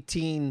like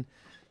 18,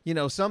 you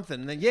know, something.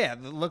 And then, yeah,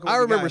 look. I at the guy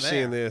remember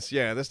seeing there. this.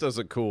 Yeah, this does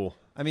look cool.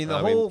 I mean,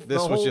 This the was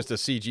whole- just a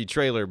CG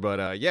trailer,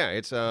 but yeah,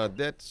 it's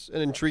that's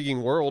an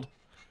intriguing world.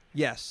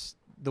 Yes,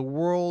 the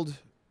world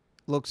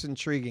looks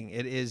intriguing.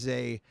 It is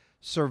a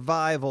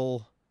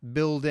survival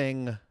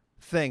building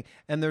thing,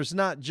 and there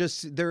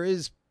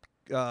is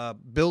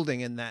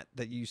building in that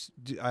you.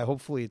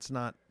 Hopefully, it's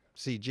not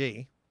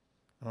CG.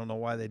 I don't know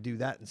why they do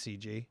that in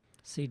CG.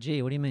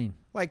 CG, what do you mean?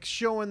 Like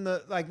showing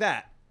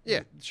that.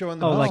 Yeah. Showing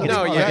the Oh, like muscles. it's-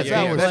 No, Oh, yeah, that's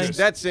yeah, gameplay? yeah.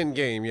 That's in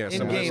game. Yeah,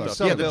 some of that In-game, stuff.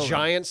 some Yeah, the building.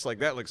 giants, like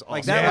that looks awesome.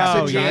 Like that Oh,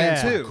 looks a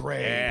giant yeah. too.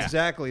 Great. Yeah.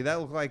 Exactly. That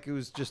looked like it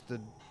was just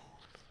a.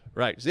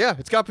 Right. So yeah,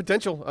 it's got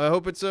potential. I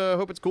hope it's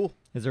cool.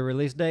 Is there a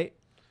release date?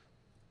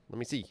 Let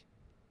me see.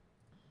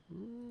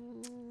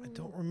 I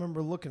don't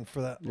remember looking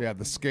for that. Yeah,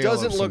 the scale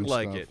Doesn't of some look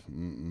like stuff. it.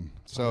 Mm-mm.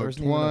 So There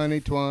isn't even a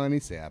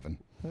 2027.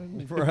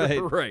 Right.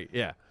 Right.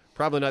 Yeah.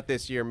 Probably not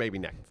this year. Maybe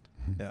next.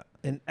 Yeah.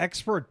 An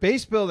expert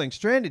base building,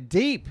 Stranded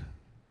Deep.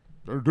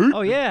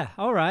 Oh, yeah.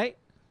 All right.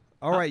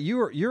 All right,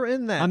 you're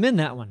in that. I'm in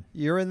that one.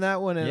 You're in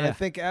that one, and I Yeah.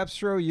 think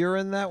Abstro, you're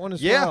in that one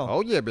as Yeah. well.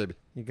 Oh yeah, baby.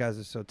 You guys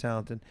are so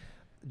talented.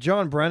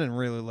 John Brennan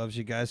really loves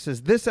you guys.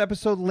 Says this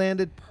episode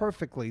landed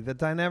perfectly. The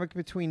dynamic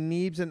between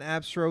Neebs and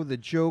Abstro, the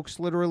jokes,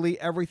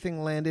 literally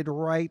everything landed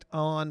right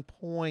on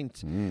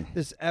point.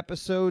 This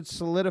episode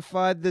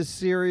solidified this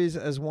series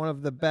as one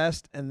of the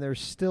best, and there's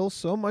still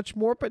so much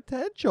more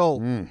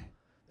potential.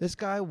 This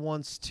guy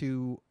wants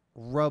to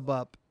rub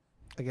up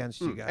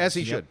against you guys. As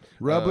he should.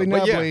 Rubbly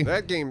But yeah, nubbly.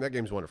 that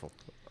game's wonderful.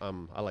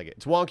 I like it.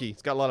 It's wonky.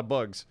 It's got a lot of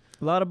bugs.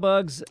 A lot of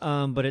bugs,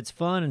 but it's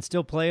fun and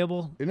still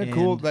playable. Isn't it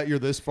cool and- that you're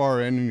this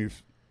far in and you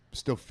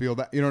still feel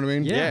that? You know what I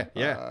mean? Yeah.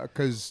 Yeah.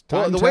 Because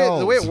Well, time the way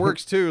it tells.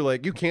 works too,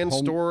 like you can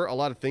Home- store a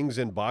lot of things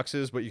in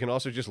boxes, but you can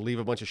also just leave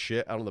a bunch of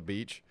shit out on the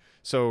beach.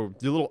 So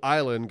your little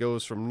island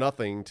goes from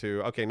nothing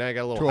to okay, now you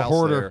got a little To a house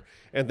hoarder. there,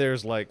 and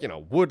there's like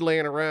wood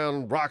laying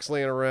around, rocks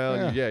laying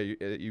around. Yeah.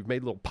 You've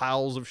made little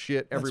piles of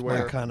shit That's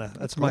everywhere. my kind of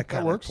That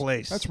kind of works.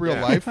 place. That's real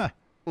Yeah. life.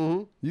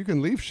 Mhm. You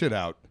can leave shit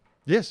out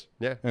Yes,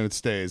 yeah. and it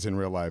stays in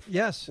real life.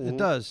 Yes, it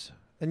does.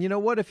 And you know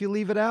what? If you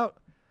leave it out,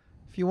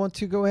 if you want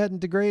to, go ahead and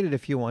degrade it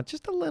if you want.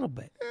 Just a little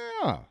bit.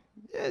 Yeah.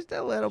 Just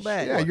a little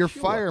bit. Yeah, your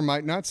Sure. fire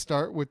might not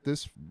start with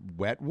this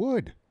wet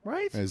wood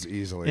Right? as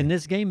easily. In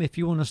this game, if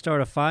you want to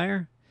start a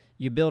fire,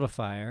 you build a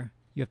fire.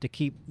 You have to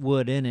keep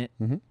wood in it,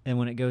 and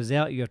when it goes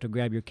out, you have to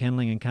grab your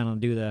kindling and kind of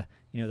do the,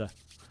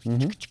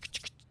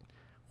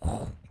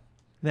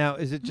 Now,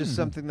 is it just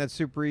something that's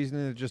super easy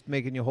and just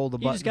making you hold the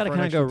You button? just got to for an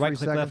kind of go extra right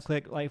 3 click, left seconds?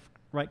 click,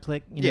 right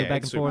click, Yeah, back and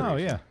it's super forth. Oh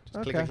yeah. Just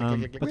click, Okay. click, click, click,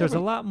 click, But click. there's a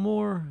lot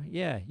more.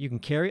 Yeah, you can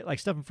carry it like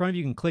stuff in front of you.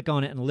 You can click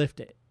on it and lift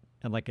it,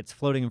 and like it's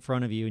floating in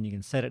front of you, and you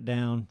can set it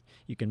down.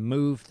 You can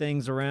move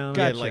things around.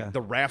 Yeah, Gotcha. like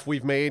the raft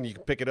we've made, you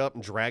can pick it up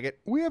and drag it.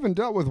 We haven't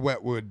dealt with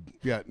wet wood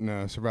yet in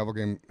a survival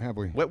game, have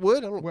we? Wet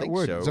wood? I don't Wet think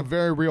wood. so. It's a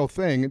very real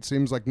thing. It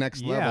seems like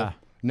next Yeah. level,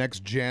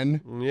 next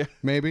gen, Yeah.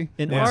 maybe.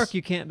 In Yes. Ark,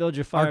 you can't build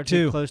your fire Ark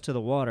too 2. close to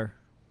the water.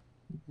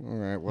 All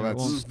right. Well, Yeah, it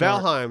that's. won't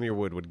start. Valheim, your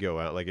wood would go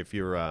out. Like if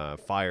your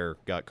fire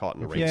got caught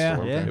in a Yeah.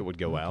 rainstorm, Yeah. it would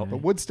go out. But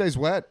wood stays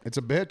wet. It's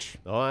a bitch.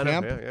 Oh, I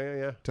know. Camp.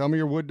 Yeah. Tell me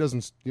your wood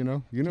doesn't. You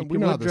know. Keep We your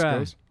know how wood this dry.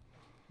 goes.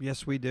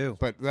 Yes, we do.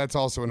 But that's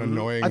also an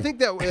annoying. I think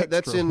that's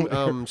extra in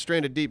layer.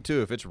 Stranded Deep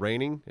too. If it's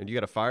raining and you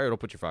got a fire, it'll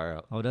put your fire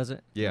out. Oh, does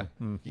it? Yeah,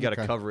 you got to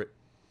Okay. cover it,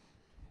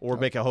 or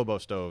make a hobo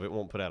stove. It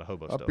won't put out a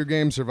hobo Up stove. your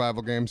game,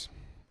 survival games.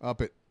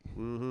 Up it.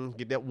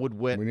 Get that wood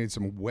wet. We need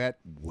some wet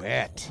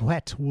Wet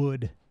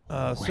wood.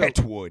 wet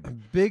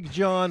wood. Big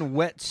John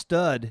Wet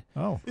Stud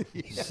Oh.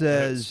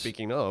 says,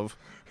 Speaking of,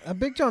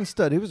 Big John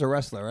Stud, he was a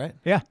wrestler, right?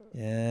 Yeah.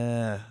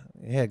 Yeah.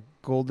 He had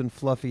golden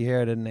fluffy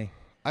hair, didn't he?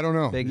 I don't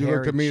know. Big You looked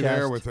hairy at me there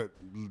chest. with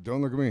it.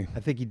 Don't look at me. I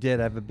think he did.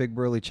 I have a big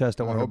burly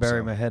chest I want to hope bury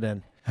so. my head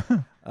in.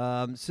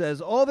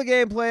 Says, all the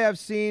gameplay I've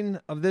seen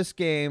of this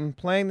game,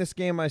 playing this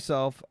game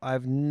myself,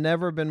 I've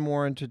never been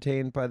more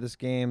entertained by this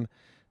game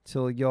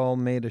till y'all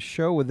made a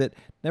show with it.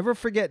 Never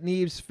forget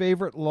Neve's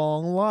favorite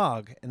long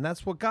log. And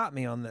that's what got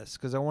me on this,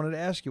 because I wanted to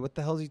ask you, what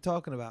the hell is he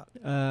talking about?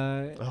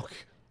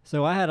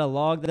 So I had a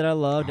log that I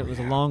loved. It was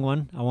a long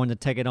one. I wanted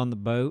to take it on the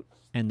boat,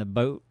 and the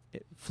boat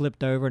it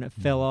flipped over and it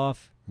fell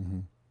off.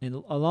 And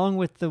along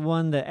with the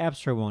one that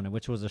Abstro wanted,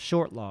 which was a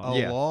short log.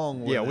 Yeah.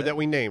 Along with Yeah, it. that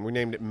we named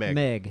it Meg.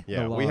 Meg, the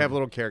Yeah, we log. have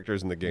little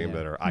characters in the game Yeah.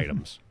 that are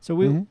items. So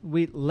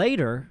we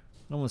later,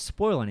 I don't want to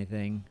spoil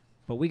anything,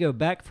 but we go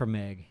back for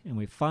Meg and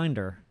we find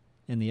her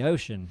in the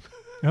ocean.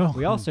 Oh,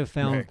 We also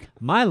found Meg.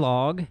 my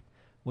log,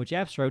 which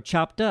Abstro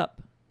chopped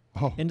up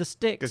Oh. into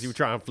sticks. Because you were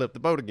trying to flip the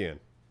boat again.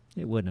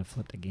 It wouldn't have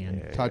flipped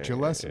again. Taught you a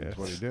lesson. That's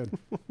what he did.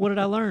 What did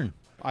I learn?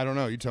 I don't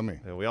know. You tell me.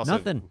 And we also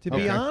Nothing. To be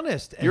Okay.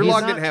 honest. and Your he's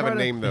log not didn't have a trying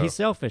to- name though, He's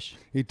selfish.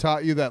 He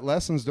taught you that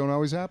lessons don't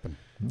always happen.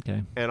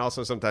 Okay. and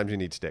also sometimes you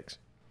need sticks.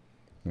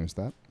 There's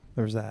that.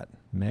 There's that.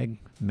 Meg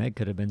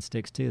could have been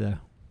sticks too, though.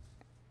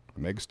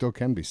 Meg still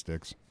can be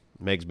sticks.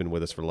 Meg's been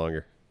with us for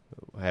longer.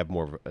 I have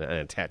more of an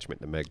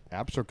attachment to Meg.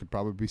 Abstro could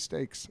probably be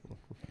steaks.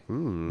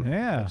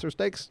 yeah. So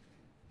steaks.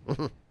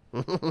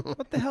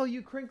 What the hell are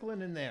you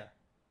crinkling in there?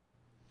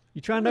 You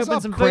trying to What's open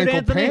up, some food, Crinkle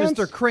Anthony? Pants?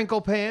 Mr. Crinkle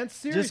Pants?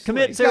 Seriously. Just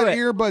commit He's to got it.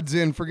 earbuds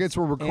in, forgets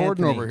we're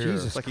recording Anthony, over here.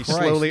 Jesus It's like he's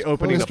Christ. slowly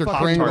opening Mr. a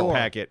Pop-Tart Kringle.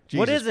 packet.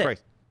 What Jesus is it?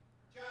 Christ.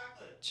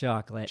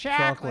 Chocolate.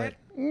 Chocolate.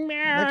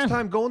 Next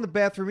time, go in the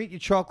bathroom, eat your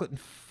chocolate, and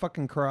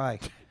fucking cry.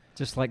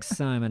 Just like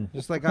Simon.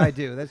 Just like I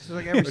do. That's just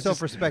like every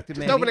self-respected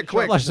man. open Eat it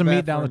quick. chocolate Flush in the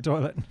meat down the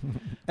bathroom. toilet.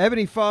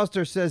 Ebony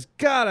Foster says,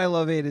 God, I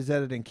love Ada's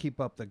editing. Keep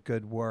up the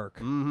good work.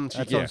 Mhm,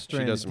 That's yeah, on she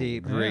Stranded does some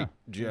Deep. great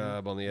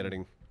job on the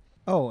editing.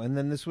 Oh, and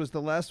then this was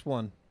the last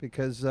one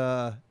because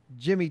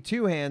Jimmy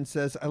Two Hands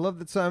says, I love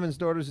that Simon's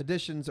daughter's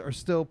editions are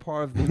still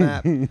part of the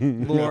map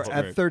lore That's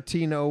at great.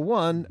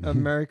 1301.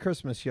 Merry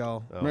Christmas,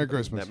 y'all. Oh, Merry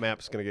Christmas. That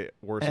map's going to get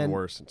worse And and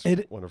worse. It's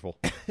it- wonderful.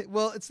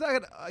 Well, it's not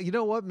gonna. You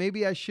know what?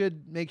 Maybe I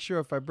should make sure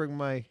if I bring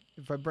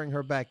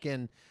her back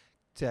in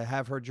to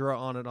have her draw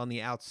on it on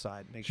the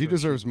outside. Make She sure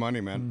deserves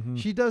money, man.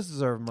 She does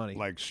deserve money.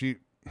 Like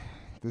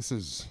this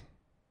is.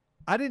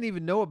 I didn't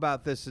even know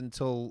about this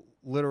until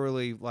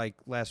literally like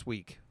last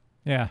week.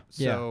 Yeah.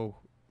 So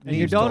And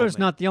your Neves told daughter's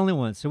me. not the only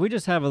one. So we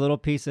just have a little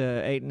piece of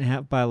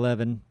 8.5 by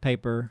 11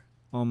 paper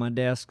on my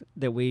desk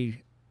that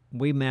we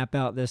map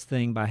out this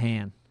thing by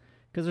hand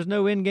because there's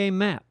no in-game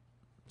map.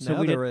 So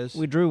Now there is.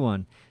 We drew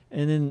one.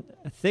 And then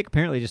Thick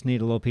apparently just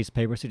needed a little piece of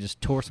paper, so he just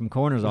tore some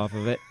corners off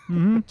of it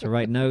to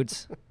write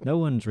notes. No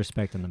one's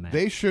respecting the map.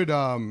 They should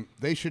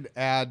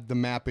add the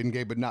map in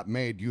game, but not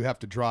made. You have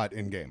to draw it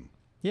in game.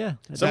 yeah.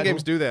 Some that-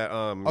 games do that.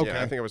 Okay.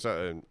 Yeah, I think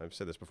I've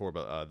said this before,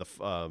 but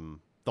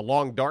the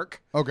Long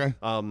Dark. Okay.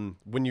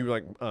 When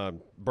you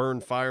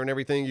burn fire and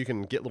everything, you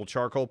can get little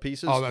charcoal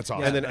pieces. Oh, that's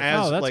awesome. And then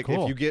Oh, that's if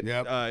cool. you get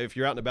Yep. if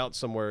you're out and about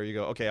somewhere, you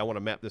go, okay, I want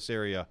to map this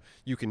area.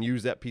 You can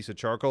use that piece of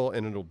charcoal,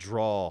 and it'll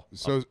draw.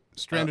 So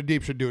Stranded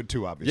Deep should do it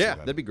too, obviously. Yeah, then.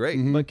 that'd be great.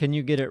 But can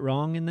you get it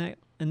wrong in that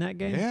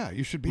game? Yeah,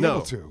 you should be No,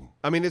 able to.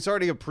 I mean it's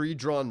already a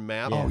pre-drawn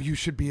map. Oh, you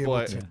should be able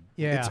But- to.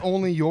 Yeah. It's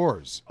only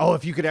yours. Oh,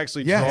 if you could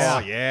actually Yes. draw,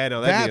 yeah,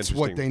 no, that'd That's be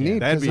what interesting. they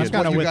need. That'd Because be that's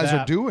kinda what you with guys are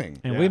that. doing.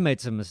 And Yeah. we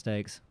made some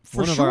mistakes.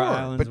 For One sure. of our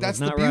islands But that's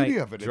was the not beauty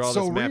right. of it. Draw It's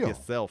this so map real.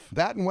 yourself.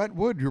 That and wet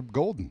wood, you're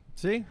golden.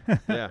 See?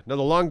 Yeah, no,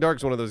 the Long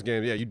Dark's one of those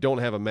games. Yeah, you don't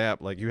have a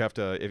map. Like you have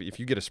to,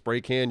 if you get a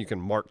spray can, you can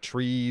mark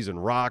trees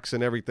and rocks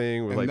and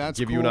everything. And Like that's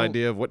give you an cool.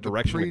 idea of what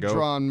direction the to go.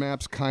 pre-drawn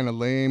map's kind of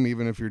lame,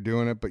 even if you're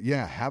doing it. But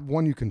yeah, have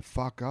one you can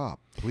fuck up,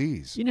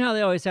 please. You know how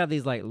they always have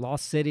these like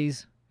lost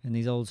cities in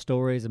these old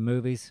stories and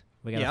movies?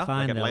 We gotta Yeah,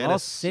 find like the Atlantis.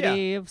 lost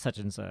city of such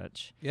and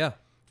such. Yeah.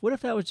 What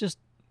if that was just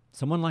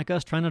someone like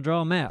us trying to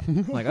draw a map?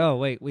 Like, oh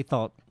wait, we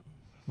thought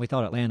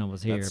Atlanta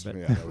was here, That's- but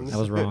yeah, that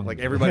was wrong. Like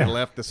everybody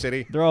left the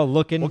city. They're all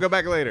looking. We'll go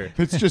back later.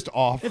 It's just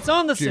off. It's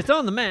on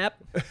the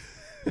map.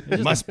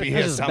 It must be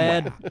here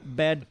somewhere.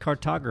 Bad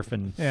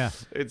cartographing. Yeah.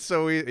 It's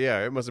so easy.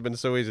 Yeah, it must have been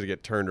so easy to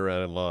get turned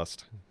around and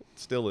lost. It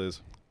still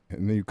is.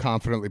 And then you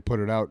confidently put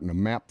it out in a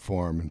map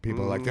form, and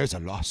people are like, "There's a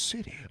lost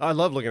city." I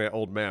love looking at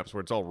old maps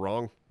where it's all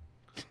wrong.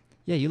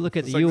 Yeah, you look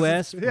at It's the like,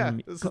 U.S. This is, yeah,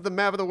 from this is the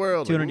map of the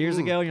world. 200 Like, years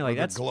ooh. ago, and you're like,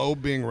 The that's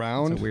globe being a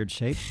round. weird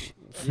shape.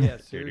 Yeah,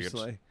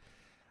 seriously.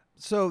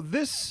 So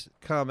this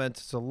comment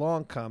is a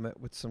long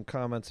comment with some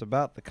comments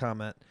about the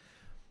comment.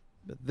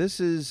 But this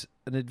is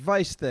an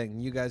advice thing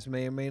you guys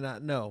may or may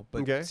not know.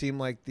 But Okay. it seemed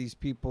like these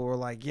people were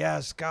like,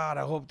 yes, God,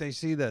 I hope they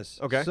see this.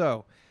 Okay.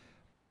 So,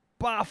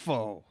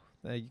 Bafo.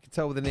 Now, you can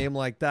tell with a name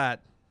like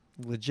that,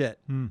 legit.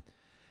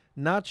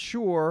 Not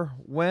sure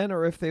when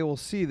or if they will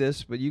see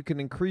this, but you can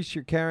increase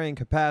your carrying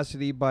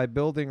capacity by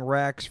building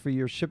racks for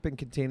your shipping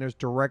containers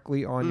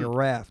directly on your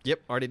raft.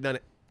 Yep, already done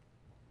it.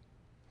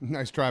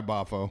 Nice try,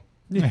 Boffo.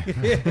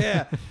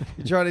 Yeah.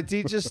 You trying to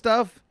teach us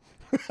stuff?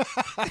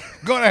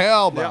 Go to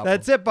hell, Bob.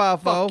 That's it,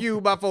 Buffo. Fuck you,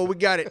 Buffalo. We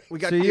got it. We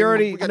got. So you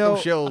already we got know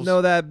them shells.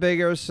 that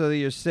bigger, so that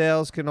your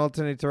sales can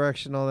alternate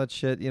direction, all that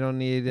shit. You don't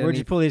need Where'd any.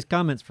 you pull these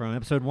comments from?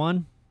 Episode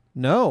 1?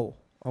 No,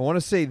 I want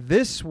to say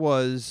this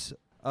was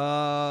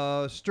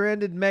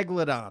Stranded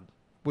Megalodon.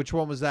 Which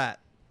one was that?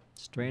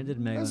 Stranded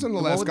That's Megalodon. in the The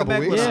one last with the couple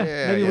weeks.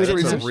 Yeah, maybe we It's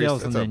didn't a have shells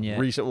recent- them it's a yet.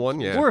 recent one,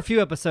 yeah. We're a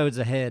few episodes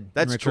ahead.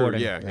 That's in true.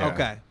 recording. Yeah.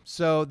 Okay,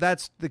 so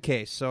that's the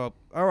case. So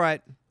all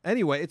right.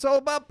 Anyway, it's all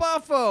about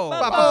Buffo.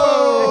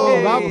 Buffo!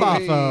 Hey. About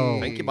Buffo.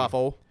 Thank you,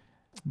 Buffalo.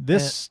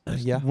 This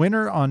yeah.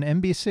 winner on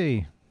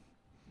NBC.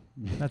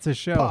 That's his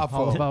show.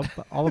 Buffo.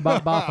 All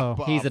about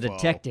Buffo. He's a Buffo.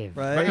 detective.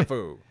 Right.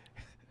 Buffalo.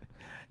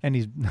 And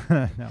he's no.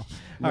 All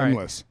right.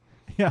 Limbless.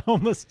 Yeah,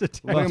 homeless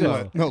detective.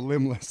 Limbless. No,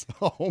 limbless.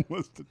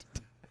 Homeless.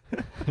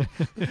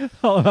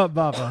 All about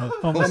Buffo.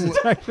 Homeless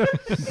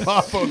detective.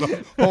 Buffalo,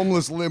 the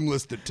homeless,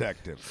 limbless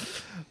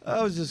detective.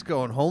 I was just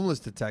going homeless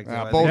detective.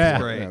 I think Both. it's Yeah.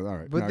 great. Yeah, all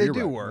right. But No, they you're do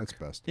right. work. That's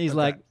best. He's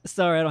like,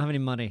 sorry, I don't have any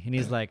money. And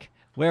he's like,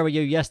 where were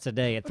you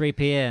yesterday at 3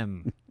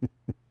 p.m.? Do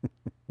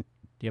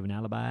you have an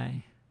alibi?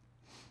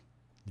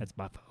 That's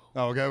Buffo.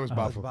 Oh, okay, it was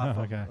Buffalo.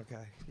 Oh, okay.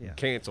 Okay. Yeah.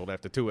 Canceled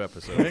after 2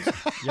 episodes.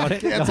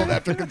 Canceled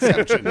after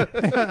conception.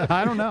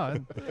 I don't know.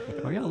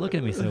 Why are y'all looking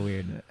at me so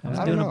weird? I was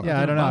I doing don't know.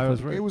 Yeah, I don't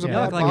know. It was a Yeah,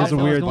 bad looked like Buffalo. it was a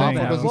weird Buffalo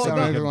thing. doesn't Well, sound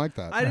no. anything like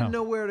that. I didn't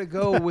know where to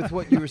go with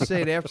what you were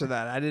saying after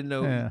that. I didn't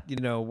know,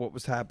 Yeah. what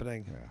was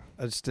happening.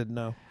 I just didn't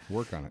know.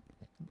 Work on it.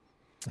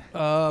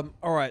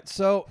 All right.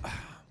 So,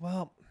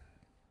 well,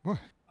 What?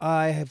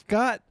 I have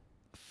got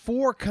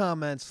 4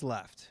 comments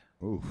left,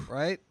 Oof.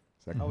 right?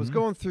 Second. I was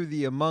going through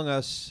the Among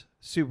Us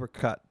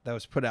supercut that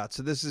was put out.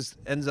 So this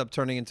ends up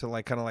turning into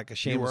kind of like a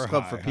shameless were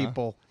club high, for huh?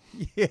 people.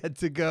 Yeah,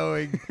 to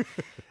going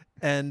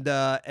and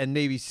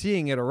maybe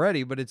seeing it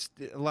already, but it's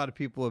a lot of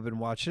people have been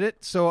watching it.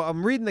 So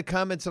I'm reading the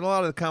comments, and a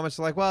lot of the comments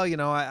are like, well,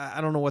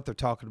 I don't know what they're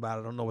talking about.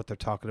 I don't know what they're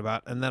talking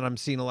about. And then I'm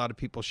seeing a lot of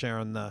people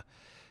sharing the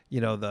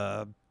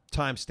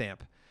timestamp.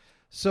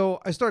 So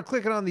I start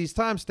clicking on these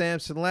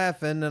timestamps and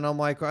laughing, and I'm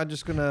like, I'm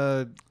just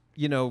gonna,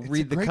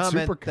 read the great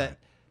comment supercut.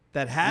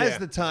 that has Yeah.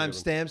 the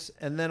timestamps,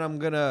 and then I'm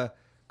gonna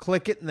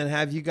click it and then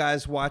have you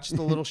guys watch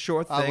the little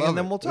short I thing, love and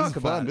then it. we'll This is talk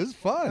about fun. it. This is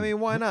fun. I mean,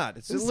 why not?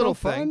 It's This a is little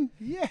so thing.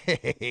 fun.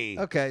 Yay.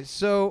 Okay,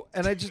 so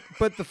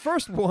but the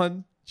first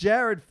one,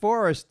 Jared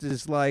Forrest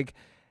is like,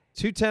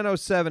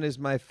 21007 is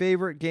my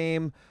favorite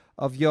game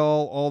of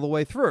y'all all the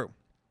way through.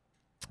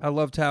 I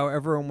loved how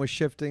everyone was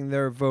shifting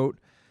their vote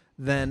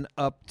then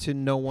up to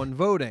no one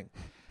voting.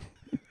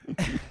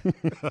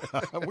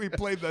 We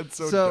played that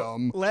so So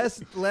dumb.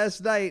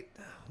 last night,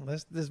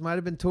 this might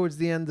have been towards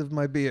the end of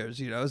my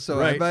beers, So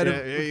I Right. might Yeah,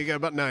 have. yeah, you got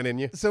about 9 in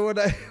you. So when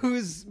it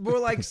was more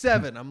like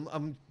 7.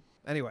 I'm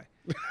anyway.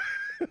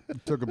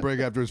 Took a break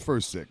after his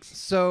first 6.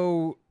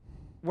 So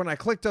when I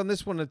clicked on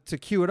this one to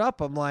queue it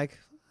up, I'm like,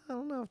 I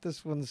don't know if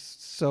this one's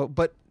so,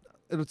 but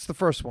it's the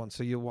first one,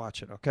 so you'll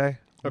watch it, okay?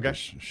 Okay.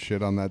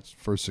 Shit on that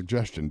first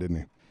suggestion, didn't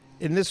he?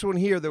 In this one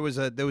here, there was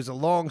a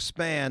long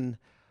span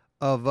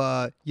of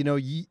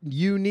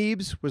you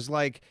Neebs was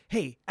like,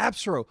 hey,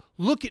 Apsro,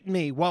 look at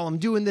me while I'm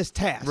doing this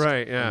task.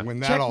 Right, yeah.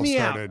 When that Check all me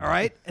started. out, all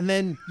right? And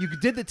then you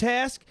did the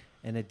task,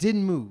 and it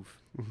didn't move.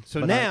 So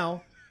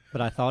now,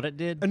 But I thought it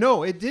did.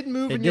 no, it did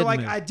move, It and you're did like,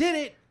 move. I did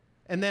it.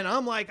 And then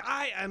I'm like,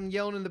 I'm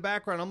yelling in the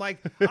background. I'm like,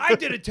 I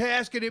did a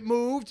task and it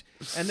moved.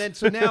 And then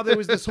so now there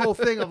was this whole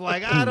thing of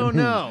like, I don't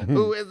know.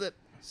 Who is it?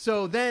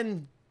 So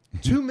then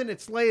 2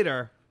 minutes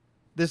later,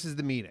 this is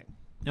the meeting.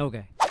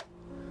 Okay.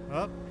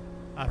 Oh,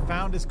 I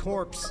found his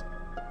corpse.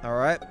 All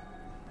right.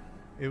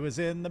 It was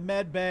in the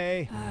med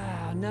bay.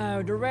 Oh,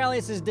 no.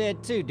 Duralius is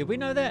dead, too. Did we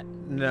know that?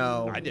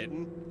 No. I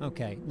didn't.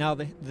 Okay. Now,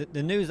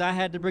 the news I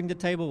had to bring to the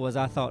table was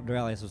I thought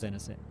Duralius was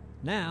innocent.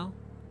 Now,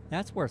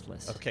 that's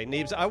worthless. Okay,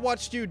 Neebs, I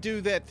watched you do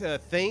that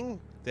thing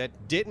that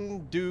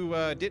didn't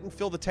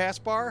fill the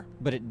taskbar,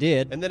 But it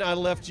did. and then I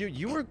left you.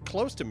 You were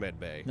close to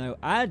Medbay. No,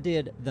 I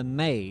did the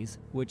maze,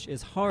 which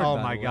is hard. Oh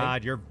by my the way.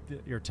 God,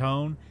 your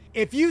tone.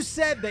 If you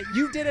said that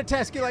you did a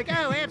task, you're like,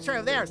 oh,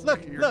 Amsterdam, there.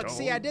 Look,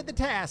 see, I did the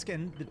task,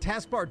 and the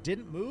taskbar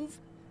didn't move.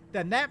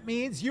 Then that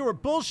means you were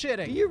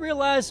bullshitting. Do you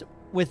realize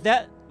with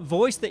that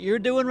voice that you're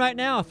doing right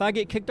now, if I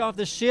get kicked off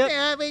the ship,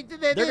 Yeah, I mean,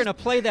 they're going to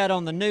play that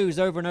on the news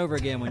over and over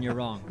again when you're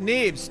wrong.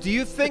 Neebs, do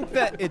you think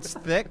that it's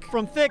thick?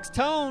 From Thick's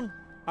tone,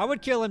 I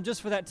would kill him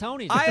just for that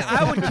tone.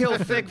 I would kill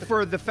Thick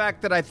for the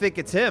fact that I think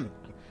it's him.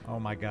 Oh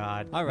my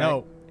God. All right.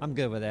 No. I'm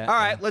good with that. All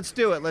right, let's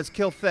do it. Let's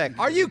kill Thick.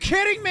 Are you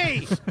kidding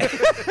me?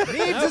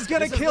 Neebs is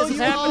gonna kill this is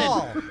you happening.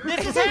 all.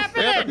 This is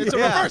happening. It's a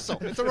reversal.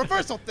 It's a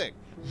reversal thing.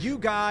 You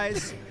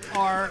guys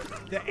are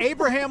the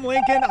Abraham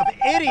Lincoln of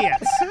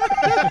idiots.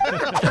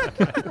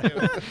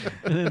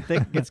 And then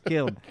Thick gets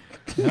killed.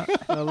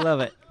 I love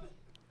it.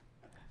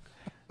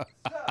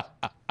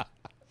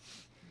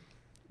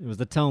 It was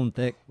the tone,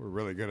 Thick. We're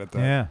really good at that.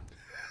 Yeah.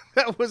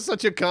 That was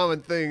such a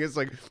common thing. It's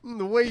like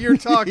the way you're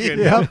talking.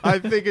 Yep. I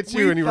think it's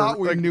We you, and you thought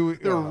were we like, knew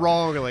it. they're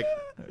wrong. Like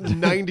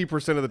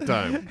 90% of the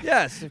time.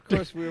 Yes, of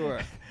course we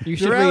were. You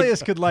should read.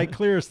 Aurelius could like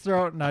clear his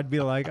throat, and I'd be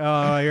like,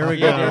 "Oh, here we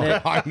go." did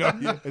it. I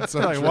know. It's so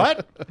Like true.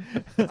 what?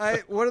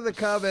 One of the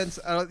comments.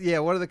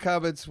 One of the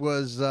comments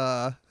was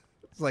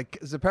it's like,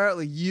 'cause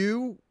apparently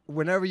you,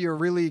 whenever you're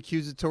really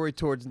accusatory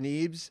towards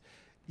Neebs,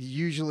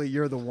 usually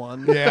you're the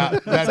one. Yeah,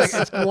 It's like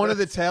it's one of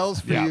the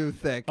tells for Yeah. you,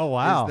 Thick. Oh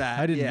wow, is that.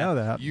 I didn't Yeah. know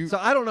that. You, So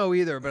I don't know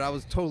either, but I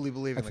was totally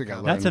believing I think the I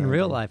comment. That's in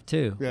real life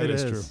too. yeah, It it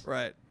is is. true.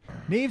 Right.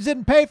 Neves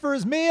didn't pay for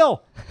his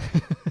meal.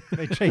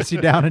 They chase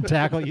you down and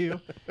tackle you.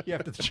 You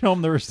have to show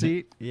them the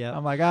receipt. Yeah.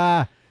 I'm like,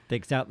 ah.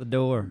 Thick's out the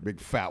door. Big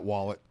fat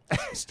wallet,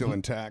 still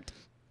intact.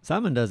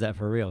 Simon does that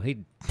for real.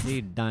 He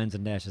dines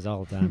and dashes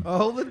all the time.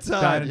 All the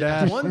time. Dine and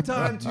dash. One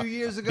time 2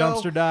 years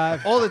ago. Dumpster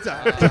dive. All the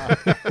time.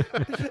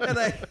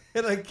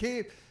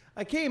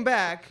 I came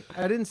back.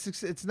 I didn't.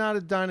 It's not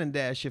a dine and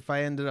dash. If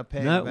I ended up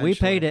paying. No, we eventually.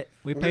 paid it.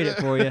 We paid it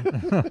for you.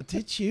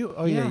 Did you?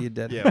 Oh yeah, Yeah. you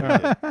did.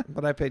 Yeah,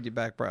 But I paid you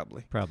back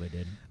probably. Probably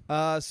did.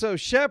 So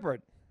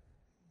Shepard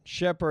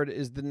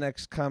is the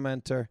next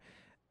commenter,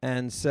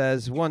 and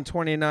says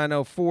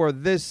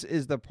 129.04. This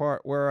is the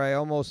part where I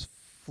almost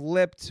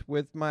flipped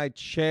with my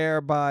chair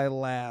by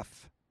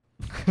laugh.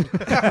 I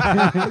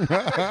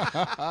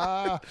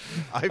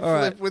flip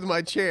right. with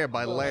my chair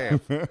by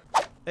laugh.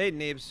 Hey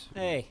Neebs.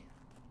 Hey,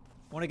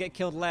 want to get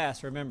killed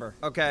last? Remember.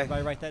 Okay.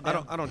 Everybody write that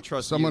down. I don't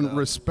trust Someone you, though.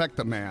 respect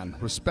the man.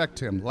 Respect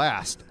him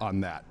last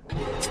on that.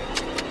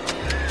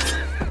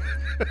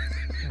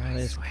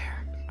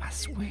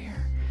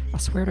 I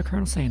swear to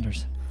Colonel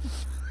Sanders.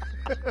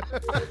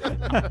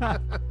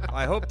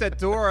 I hope that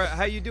Dora.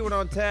 How you doing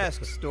on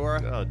tasks,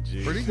 Dora? Oh,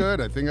 geez. Pretty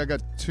good. I think I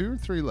got 2 or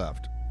 3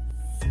 left.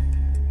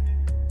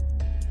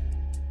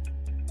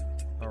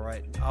 All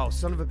right. Oh,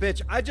 son of a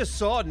bitch! I just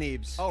saw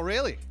Neebs. Oh,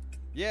 really?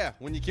 Yeah,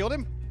 when you killed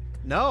him?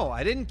 No,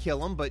 I didn't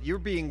kill him, but you're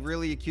being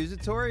really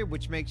accusatory,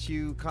 which makes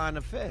you kind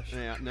of fish.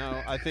 Yeah, no,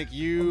 I think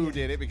you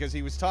did it because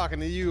he was talking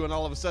to you, and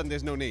all of a sudden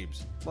there's no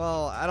Neebs.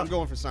 Well, I I'm don't.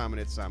 going for Simon.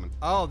 It's Simon.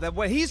 Oh, that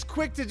way he's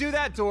quick to do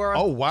that, Dora.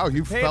 Oh, wow.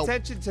 You Pay felt.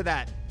 attention to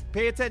that.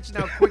 Pay attention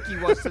how quick he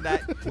was to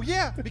that. Well,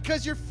 yeah,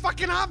 because you're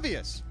fucking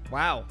obvious.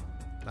 Wow.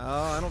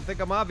 Oh, I don't think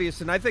I'm obvious,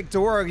 and I think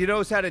Dora, you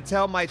knows how to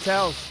tell my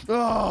tells.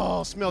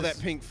 Oh, smell that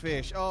pink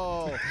fish.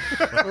 Oh.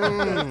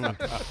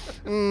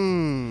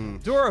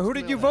 Dora, who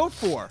did you vote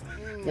for?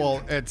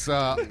 Well, it's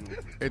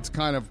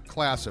kind of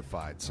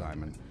classified,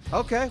 Simon.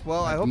 Okay,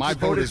 well, I hope My you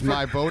vote voted is for,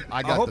 my vote.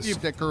 I got hope the you-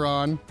 sticker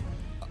on.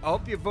 I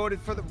hope you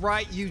voted for the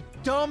right, you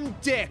dumb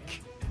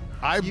dick.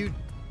 I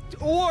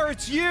Or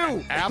it's you. Who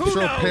Abso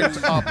knows?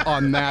 picked up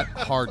on that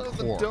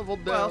hardcore. Double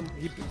Well, down.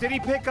 did he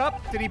pick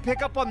up? Did he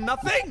pick up on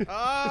nothing?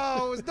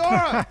 Oh, it was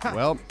Dora.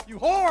 Well, You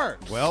whore.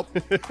 well,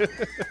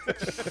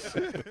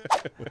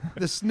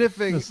 The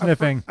sniffing. The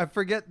sniffing. I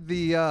forget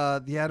the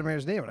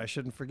animator's name, and I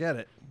shouldn't forget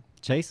it.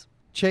 Chase.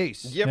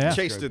 Chase. Yep, Yeah.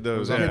 Chase did those. It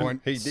was on Yeah.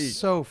 point. He did.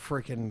 So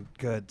freaking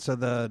good. So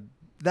the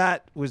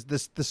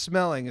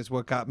smelling is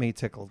what got me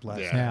tickled last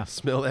night. Yeah.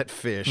 Smell that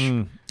fish.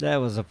 That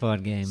was a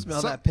fun game.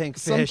 Smell So- that pink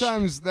fish.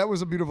 sometimes that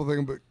was a beautiful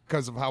thing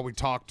because of how we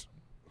talked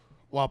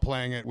while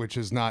playing it, which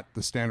is not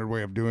the standard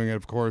way of doing it,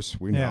 of course.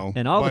 We Yeah. know.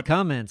 And all the But-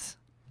 comments.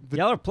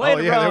 Y'all are Oh, playing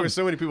it yeah, wrong. there were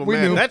so many people We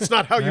mad. knew. That's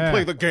not how you Yeah.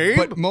 play the game.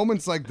 But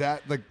moments like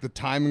that, like the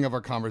timing of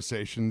our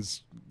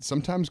conversations,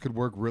 sometimes could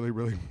work really,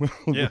 really well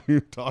Yeah. when you're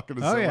talking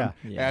to Oh, someone yeah.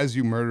 Yeah. as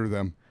you murder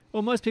them.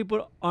 Well, most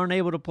people aren't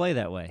able to play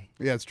that way.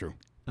 Yeah, it's true.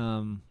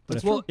 But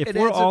if, Well, if it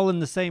we're adds a- all in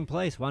the same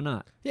place, why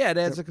not? Yeah, it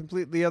adds a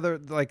completely other.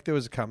 Like there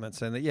was a comment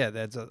saying that. Yeah, it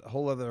adds a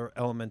whole other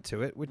element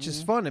to it, which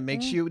is fun. It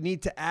makes you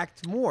need to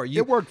act more.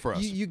 You, It worked for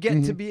us. You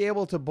get to be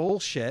able to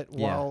bullshit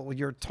Yeah. while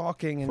you're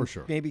talking and For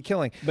sure. maybe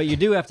killing. But you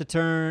do have to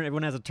turn.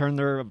 Everyone has to turn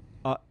their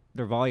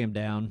volume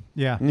down.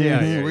 Yeah. Yeah, yeah,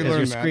 Mm-hmm. we As learned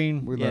your that.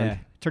 screen, We yeah. learned.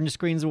 Turn your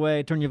screens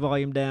away. Turn your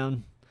volume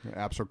down.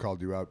 Abso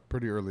called you out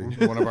pretty early.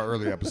 One of our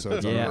early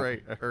episodes. on Yeah. that.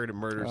 Right. I heard him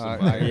murder Uh,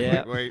 somebody.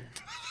 yeah. Wait.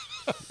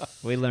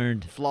 We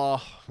learned.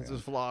 Flaw. There's a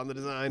flaw in the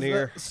design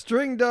here.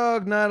 String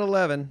Dog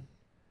 911.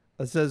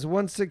 It says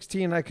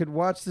 116. I could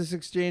watch this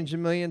exchange a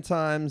million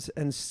times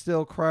and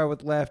still cry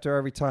with laughter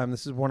every time.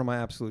 This is one of my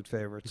absolute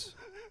favorites.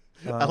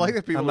 I like that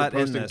I'm people are not in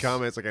posting this.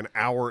 comments like an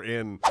hour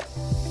in.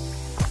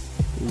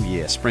 Ooh,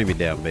 yeah, spray me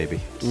down, baby.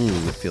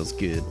 It feels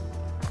good.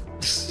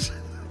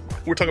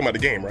 We're talking about the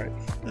game, right?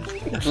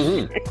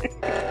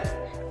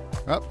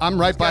 Oh, I'm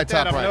right by that.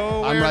 top I'm right.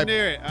 nowhere right.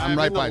 near it. I'm I'm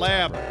right in the by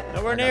lab. top right.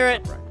 Nowhere near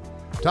it.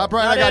 Top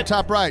right. Not I got it.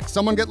 top right.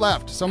 Someone get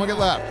left. Someone get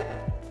left.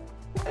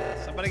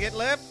 Somebody get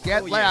left?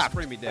 Get Oh, yeah, left.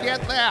 spray me down.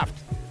 Get left.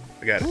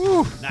 I got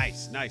it.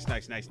 Nice, nice,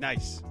 nice, nice,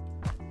 nice.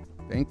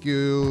 Thank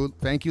you.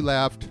 Thank you,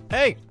 left.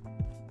 Hey,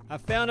 I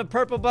found a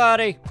purple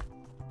body.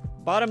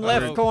 Bottom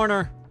left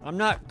corner. I'm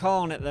not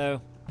calling it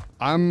though.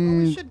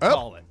 I'm. We should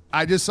call it.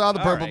 I just saw the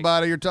All purple right.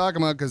 body you're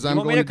talking about because I'm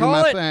want me going to to do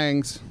call my it?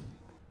 things.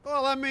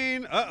 Well, I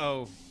mean,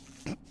 uh-oh.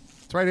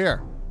 It's right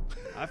here.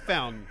 I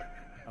found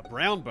a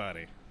brown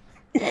body.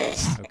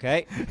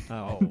 Okay.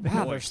 Oh,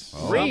 wow. There's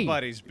three.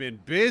 Somebody's been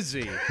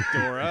busy,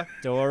 Dora.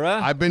 Dora.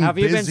 I've been How have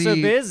you been so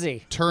busy.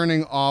 busy?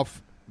 Turning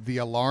off the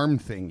alarm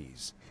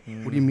thingies.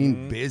 What do you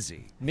mean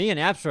busy? Me and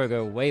Abstro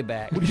go way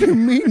back. What do you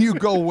mean you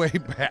go way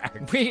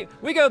back?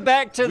 We go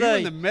back to We were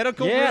in the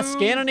medical yeah, room?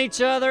 scanning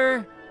each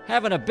other,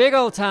 having a big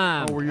old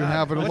time. Oh, were you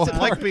having a What's it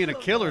little like being a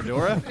killer,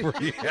 Dora? Were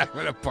you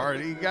having a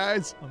party,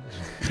 guys?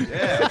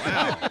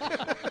 Yeah,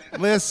 wow.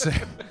 Listen,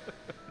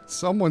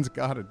 someone's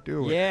got to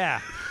do it.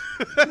 Yeah.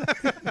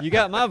 You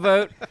got my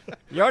vote.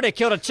 You already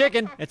killed a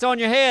chicken. It's on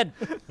your head.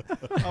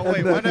 Oh,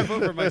 wait, why did I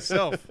vote for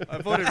myself? I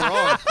voted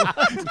wrong.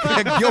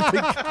 Guilty.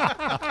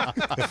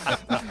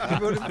 You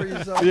voted for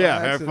yourself. by Yeah,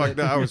 I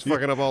accident. was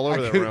fucking up all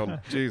over that round.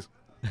 Jeez.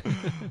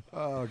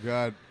 Oh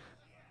God,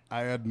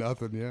 I had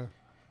nothing. Yeah,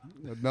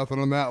 had nothing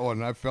on that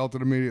one. I felt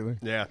it immediately.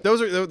 Yeah,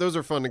 those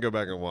are fun to go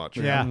back and watch.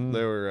 Yeah.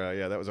 They were.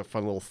 That was a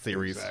fun little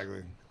series.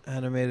 Exactly.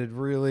 Animated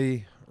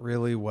really,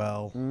 really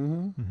well.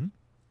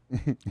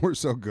 We're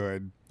so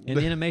good. And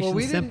the animation's Well,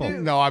 we didn't simple. do-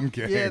 No, I'm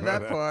kidding. Yeah,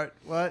 about that part.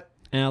 What?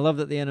 And I love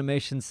that the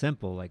animation's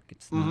simple. Like,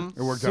 it's not.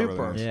 It worked out really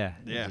Super. nice. Yeah.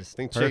 Yeah, I just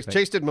think perfect.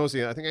 Chase did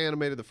mostly. I think I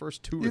animated the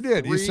first two. You or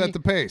did. three. You set the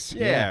pace.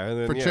 Yeah, and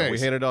then for we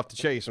Chase. handed it off to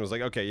Chase and was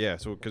like, okay, yeah,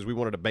 so because we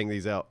wanted to bang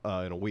these out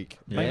in a week.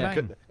 Yeah.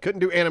 Couldn't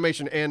do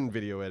animation and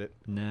video edit.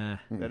 Nah.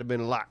 That'd have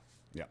been a lot.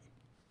 Yeah.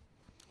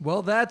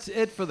 Well, that's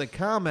it for the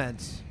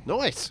comments.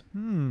 Nice.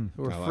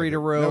 We're I like free to it.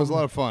 roam. That was a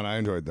lot of fun. I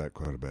enjoyed that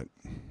quite a bit.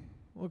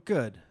 Well,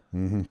 good.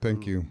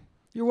 Thank you.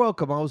 You're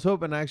welcome. I was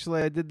hoping,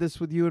 actually, I did this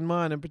with you in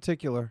mind in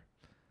particular.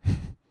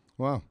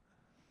 Wow.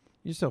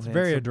 You're so It's handsome.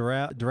 very a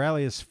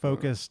Duralius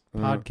focused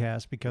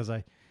podcast because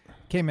I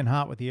came in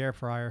hot with the air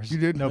fryers. You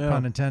did? No Yeah.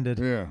 pun intended.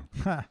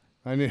 Yeah.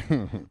 I knew.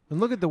 And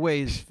look at the way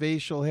his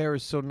facial hair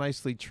is so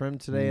nicely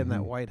trimmed today in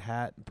that white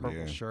hat and purple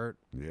Yeah. shirt.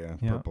 Yeah.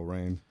 Yeah. Purple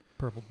rain.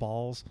 Purple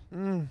balls.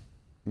 Mm,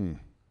 I'm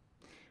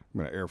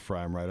gonna air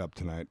fry him right up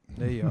tonight.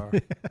 there you are.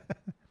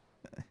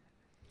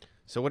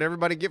 So what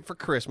everybody get for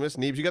Christmas?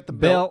 Neebs, you got the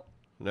belt.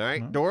 Belt. All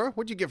right, Dora,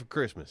 what'd you get for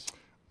Christmas?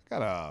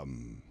 Got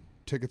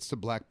tickets to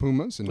Black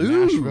Pumas in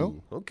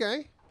Nashville,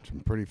 Okay. which I'm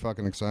pretty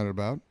fucking excited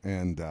about,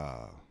 and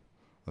a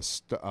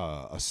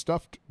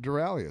stuffed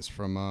Duralius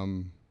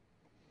from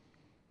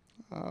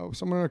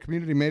someone in our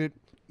community made it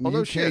in Oh, the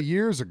no UK shit.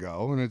 years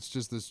ago, and it's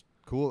just this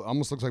cool.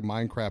 Almost looks like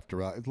Minecraft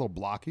Duralius. It's a little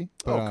blocky.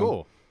 But, Oh,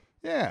 cool.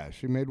 Yeah,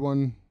 she made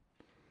one.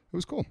 It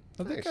was cool.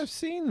 I think Nice. I've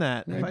seen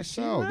that. Have I Maybe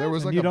seen so. that? There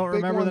was And like you a don't big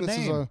remember one. the This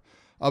name. is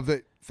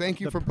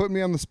thank you for putting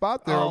me on the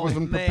spot there. I Oh,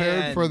 wasn't prepared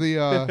man. for the.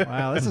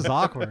 Wow, this is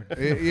awkward.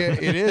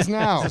 It is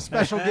now.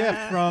 Special gift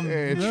from.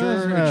 It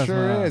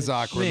sure is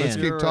awkward. Let's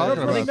Man. keep talking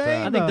Hopefully about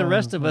that. I think the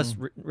rest of us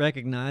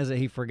recognize that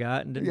he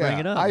forgot and didn't bring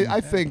it up. I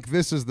think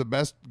this is the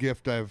best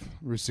gift I've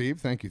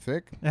received. Thank you,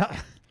 Thick.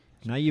 Yeah.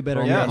 Now you better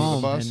Throw me go under the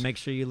home bus. and make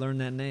sure you learn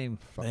that name.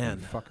 Fucking Man.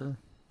 fucker.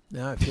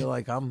 Now I feel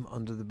like I'm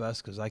under the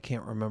best because I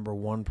can't remember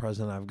one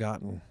present I've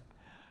gotten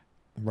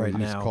right You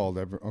just now. called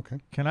okay.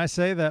 Can I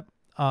say that?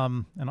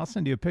 And I'll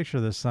send you a picture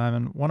of this,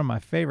 Simon. One of my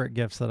favorite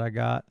gifts that I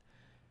got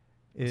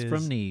is It's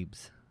from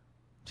Neebs.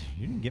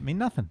 You didn't get me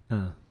nothing.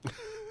 Huh.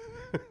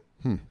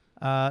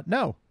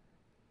 No.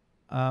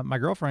 My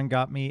girlfriend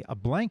got me a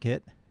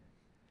blanket.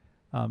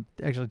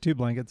 Actually, 2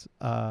 blankets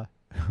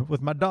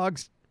with my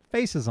dog's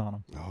faces on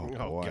them. Oh,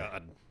 Oh boy.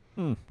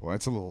 God. Boy,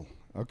 that's a little.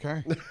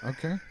 Okay.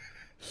 Okay.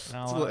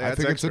 Now, I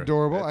think it's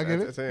adorable. I get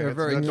it. They're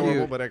very adorable,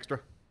 cute. but extra.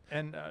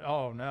 and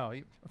oh no,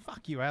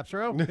 fuck you,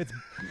 Abstro. It's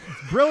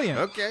brilliant.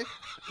 Okay.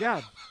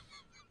 God,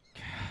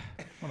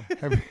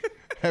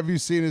 Have you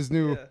seen his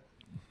new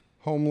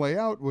home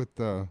layout with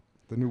the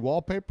new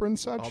wallpaper and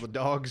such? All the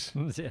dogs,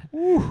 Yeah.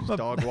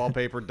 dog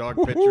wallpaper, dog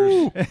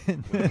pictures.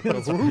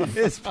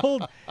 it's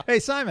pulled. Hey,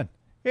 Simon,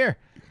 here,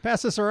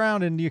 pass this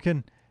around, and you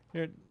can.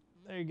 Here,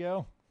 there you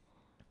go.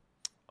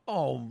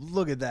 Oh,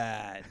 look at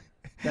that.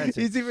 That's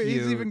He's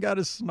even got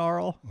his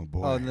snarl. Oh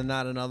boy. Oh, and then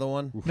not another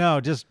one. No,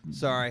 just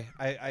Sorry,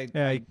 I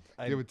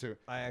Give it to.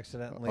 I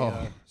accidentally.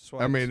 Oh,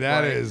 swiped I mean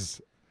that right.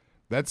 is.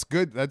 That's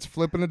good. That's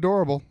flipping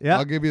adorable. Yeah.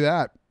 I'll give you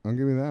that. I'll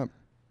give you that.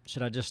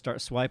 Should I just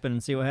start swiping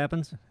and see what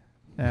happens?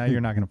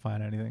 you're not going to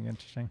find anything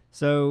interesting.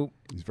 So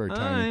He's very I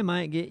tiny.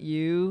 might get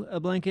you a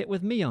blanket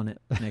with me on it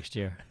next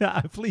year.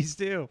 Please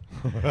do.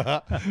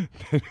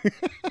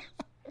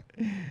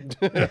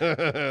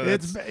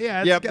 It's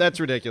Yep, that's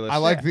ridiculous. I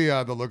like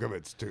the look of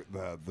it too.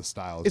 The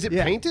style. Is it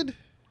Yeah. painted?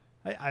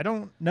 I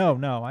don't. No,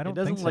 I don't. It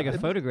doesn't think look like so.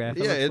 a photograph.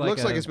 Yeah, it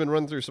looks like a- it's been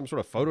run through some sort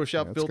of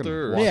Photoshop it's gonna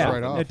filter. Or wash Yeah,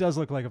 right off. it does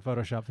look like a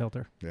Photoshop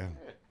filter. Yeah.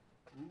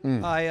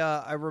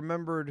 I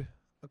remembered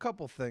a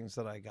couple things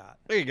that I got.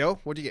 There you go.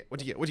 What'd you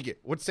get?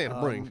 What'd Santa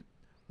bring?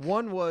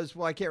 One was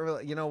I can't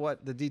really. You know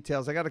what? The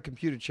details. I got a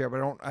computer chair,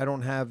 but I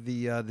don't have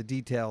the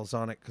details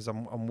on it because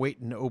I'm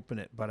waiting to open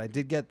it. But I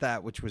did get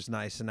that, which was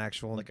nice, an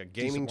actual Like a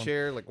gaming decent one.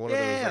 chair, like one Yeah.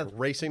 of those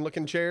like racing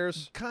looking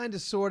chairs. Kind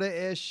of, sort of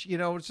ish. You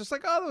know, it's just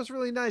like, oh, that was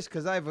really nice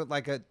because I have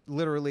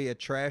literally a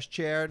trash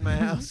chair in my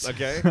house.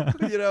 Okay.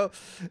 You know,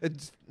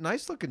 it's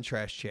nice looking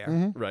trash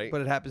chair, Right.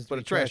 but it happens to But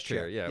be a trash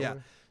chair, yeah. yeah.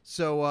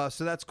 So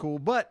that's cool.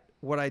 But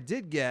what I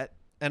did get,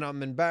 and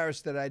I'm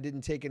embarrassed that I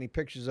didn't take any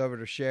pictures of it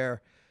or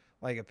share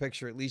like a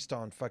picture at least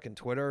on fucking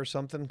Twitter or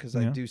something because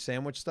I Yeah. do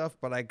sandwich stuff.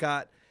 But I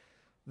got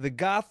the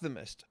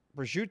Gothamist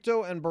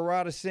prosciutto and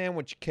burrata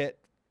sandwich kit,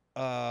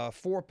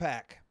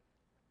 4-pack.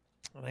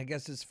 and I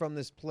guess it's from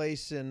this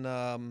place in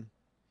I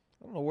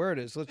don't know where it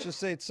is. Let's just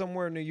say it's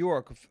somewhere in New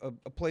York,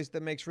 a place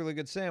that makes really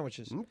good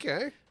sandwiches.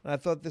 Okay. And I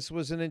thought this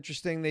was an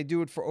interesting. They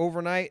do it for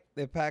overnight.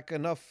 They pack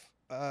enough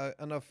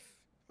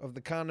of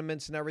the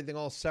condiments and everything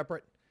all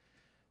separate.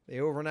 They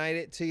overnight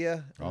it to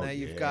you, and now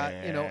you've got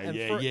and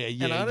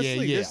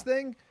honestly, this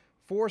thing,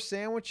 4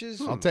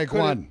 sandwiches. I'll take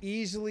could've one.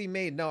 Easily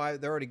made. No,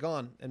 they're already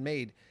gone and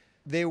made.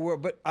 They were,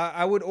 but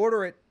I would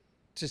order it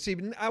to see.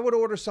 I would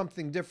order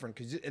something different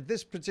because at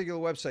this particular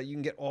website you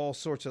can get all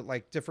sorts of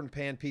like different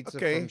pan pizza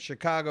from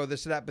Chicago,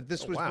 this and that. But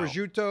this was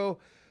prosciutto,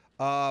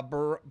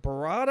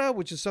 burrata,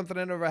 which is something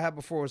I never had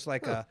before. It was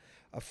like a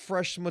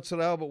fresh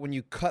mozzarella, but when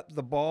you cut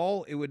the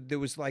ball, there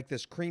was like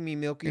this creamy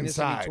milkiness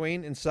in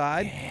between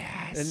inside.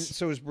 Yes. And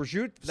so it was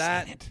prosciutto,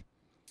 that,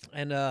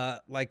 and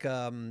like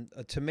a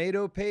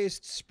tomato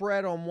paste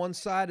spread on one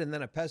side and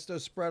then a pesto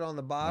spread on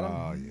the bottom.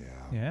 Oh yeah.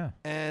 Yeah.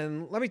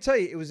 And let me tell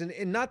you, it was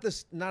not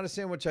a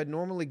sandwich I'd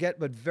normally get,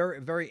 but very,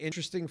 very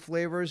interesting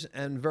flavors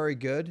and very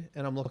good.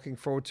 And I'm looking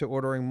forward to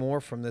ordering more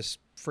from this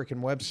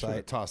freaking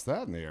website. Toss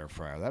that in the air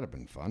fryer. That'd have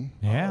been fun.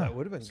 Yeah. That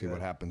would have been See good.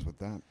 what happens with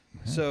that.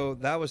 So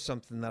that was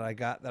something that I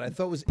got that I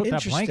thought was Put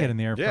interesting. that blanket in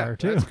the air fryer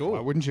too. That's cool. Why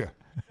wouldn't you?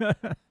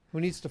 Who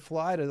needs to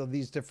fly to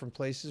these different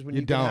places when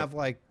You you can don't.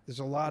 have there's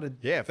a lot of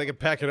Yeah, if they could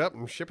pack it up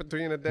and ship it to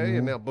you in a day,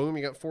 and now boom,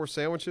 you got 4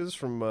 sandwiches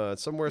from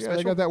somewhere Yeah, special.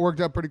 they got that worked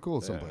out pretty cool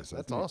Yeah, someplace.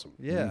 that's awesome.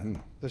 yeah.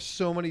 There's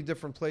so many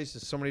different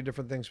places, so many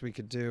different things we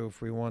could do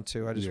if we want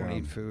to. I just want to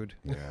Yeah. eat food.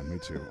 Yeah, me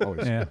too.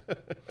 Always. Yeah.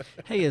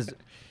 Hey,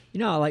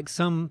 like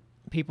some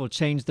people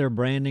change their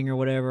branding or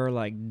whatever,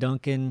 like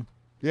Dunkin'.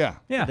 Yeah.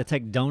 Yeah. They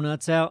take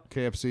donuts out.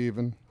 KFC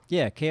even.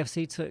 Yeah,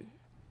 KFC took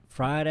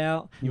fried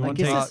out. You Like, want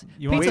to is take this-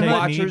 you want Pizza to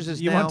Hut- take Watchers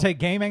is you now- want to take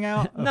gaming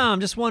out? No, I'm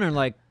just wondering,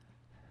 like,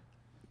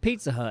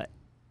 Pizza Hut.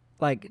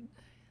 Like,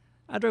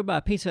 I drove by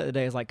a Pizza Hut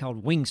today. It's like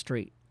called Wing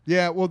Street.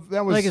 Yeah, well,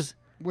 that was Like it's-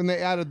 when they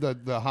added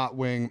the hot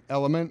wing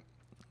element.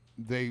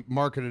 They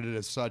marketed it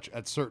as such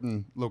at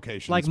certain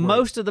locations. Like where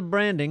most of the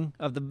branding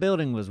of the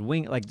building was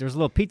Wing. Like there's a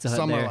little Pizza Hut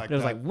Some are there. like It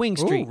was that. like Wing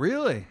Street.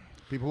 really?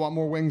 people want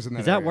more wings in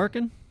that. Is that area.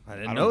 working? I I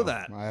didn't don't know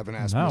that. I haven't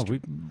asked No, Mr.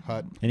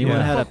 Hut. Anyone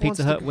Yeah. had a Fuck wants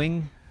Pizza to Hut go-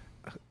 wing?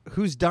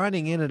 Who's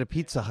dining in at a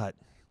Pizza Hut?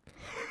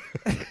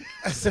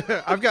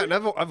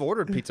 I've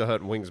ordered Pizza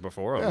Hut wings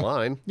before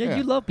online. Yeah, Yeah.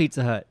 you love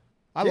Pizza Hut.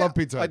 I love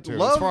Pizza Hut too.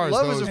 Love, as far as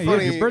love those, is a Hey, you had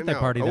funny your birthday no,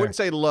 party I there. wouldn't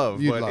say love,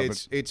 You'd but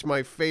love it's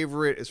my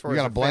favorite as far you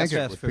as got a the blanket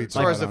fast with food. pizza.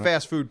 as far as Hut the on it.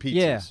 fast food pizzas.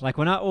 Yeah, like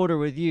when I order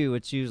with you,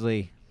 it's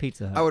usually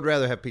Pizza Hut. I would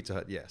rather have Pizza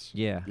Hut. Yes.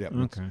 Yeah. Yeah,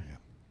 Okay.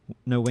 yeah.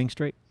 No Wing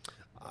Street.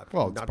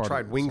 Well, it's I've part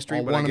tried of- Wing it's Street,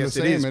 all but I one and guess the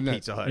it same, is isn't it?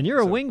 Pizza Hut. And you're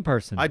a So wing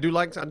person. I do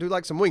like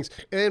some wings,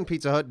 and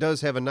Pizza Hut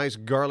does have a nice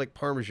garlic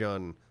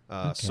Parmesan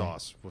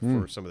sauce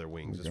for some of their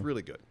wings. It's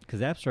really good.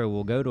 Because Astro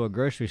will go to a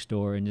grocery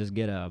store and just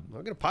get a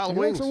I'll get a pile of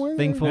You like wings. some wings?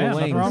 thing full Yeah, of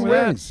nothing wings. wrong with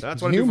that. Wings. That's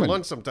It's what I do for human.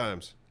 lunch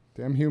sometimes.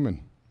 Damn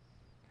human.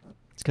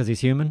 It's because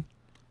he's human.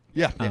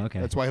 Yeah. Oh, okay.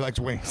 That's why he likes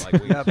wings. I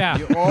like wings. Yeah.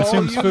 All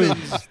Consumes food.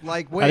 humans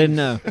like wings. I didn't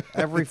know.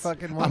 Every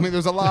fucking one. I mean,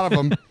 there's a lot of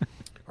them.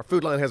 Our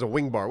food line has a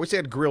wing bar. Wish they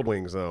had grilled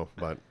wings though,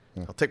 but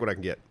I'll take what I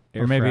can get.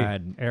 Air Or maybe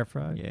fried. air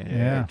fried. Yeah.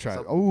 Yeah. Try.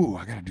 Oh,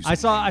 I gotta do. Some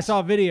I wings. saw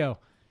a video.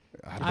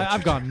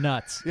 I've gone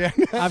nuts. Yeah.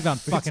 I've gone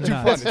fucking It's too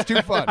nuts. fun. It's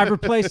too fun. I've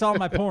replaced all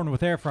my porn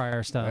with air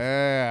fryer stuff.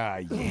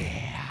 Yeah. Can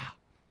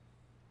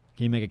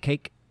you make a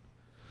cake?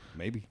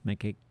 Maybe. Make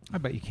cake. I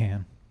bet you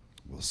can.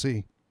 We'll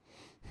see.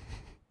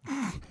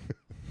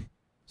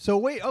 So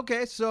wait,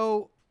 okay,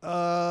 so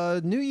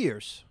New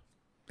Year's.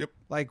 Yep.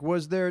 Like,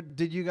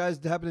 did you guys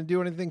happen to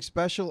do anything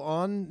special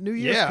on New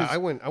Year's? Yeah, 'Cause I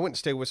went and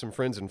stayed with some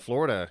friends in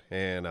Florida,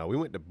 and we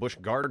went to Busch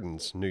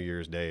Gardens New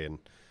Year's Day and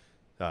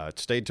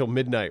stayed till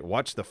midnight.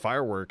 Watched the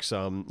fireworks.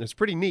 It's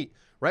pretty neat.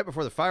 Right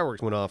before the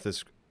fireworks went off,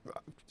 this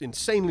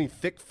insanely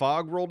thick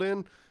fog rolled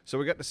in, so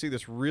we got to see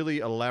this really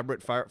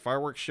elaborate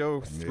fireworks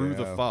show through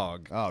the Yeah.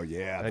 fog. Oh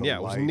yeah. And the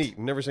it was light. neat.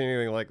 Never seen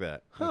anything like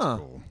that. Huh.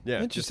 Cool.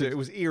 Yeah, just it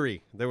was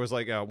eerie. There was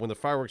like when the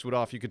fireworks went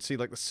off, you could see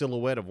like the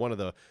silhouette of one of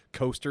the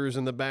coasters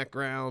in the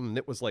background, and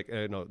it was like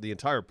the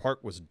entire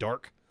park was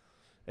dark,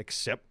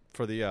 except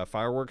for the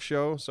fireworks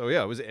show. So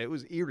yeah, it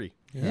was eerie.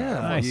 Yeah.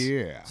 Nice.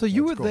 Yeah. So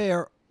you That's were cool.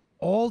 there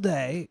all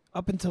day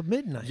up until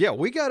midnight. Yeah,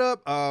 we got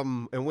up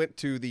and went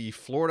to the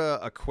Florida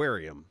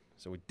Aquarium.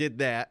 So we did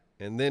that,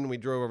 and then we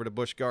drove over to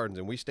Busch Gardens,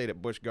 and we stayed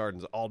at Busch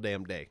Gardens all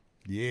damn day.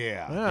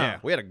 Yeah. Yeah,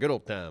 we had a good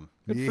old time.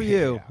 Good for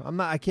you.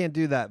 I can't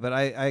do that, but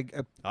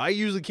I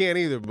usually can't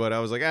either, but I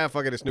was like,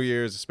 fuck it, it's New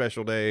Year's, a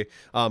special day.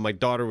 My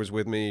daughter was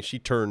with me. She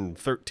turned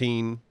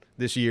 13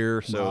 this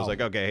year, so I was Wow. like,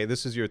 okay, hey,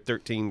 this is your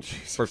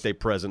 13th birthday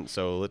present,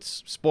 so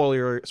let's spoil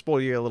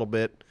you a little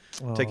bit,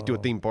 take you to a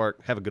theme park,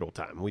 have a good old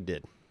time. We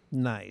did.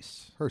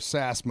 nice. Her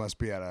sass must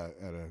be at a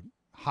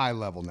high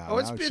level now. Oh,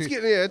 it's Now getting,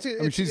 it's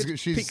it's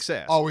she's peak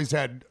sass. always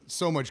had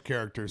so much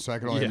character, so I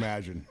can only Yeah.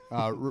 imagine.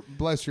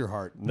 Bless your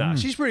heart. Nah,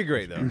 she's pretty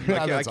great though.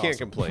 I That's can't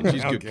awesome. complain.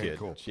 She's a good Okay, kid.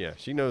 cool. Yeah,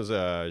 she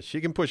knows. She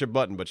can push a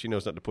button, but she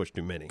knows not to push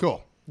too many.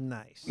 Cool.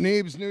 Nice.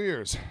 Neebs New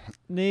Year's,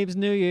 Neebs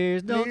New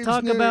Year's. Don't Neebs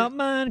talk New about Year-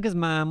 mine because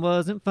mine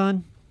wasn't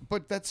fun.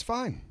 but that's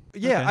fine.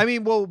 Yeah, Okay. I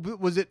mean, well,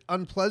 was it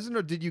unpleasant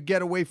or did you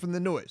get away from the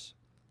noise?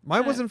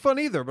 Mine wasn't fun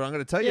either, but I'm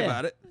going to tell you Yeah.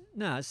 about it.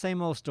 No,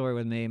 same old story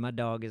with me. My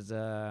dog is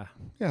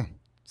Yeah.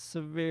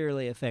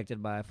 severely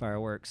affected by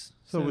fireworks.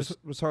 So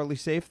was Harley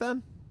safe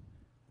then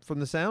from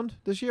the sound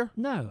this year?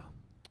 No.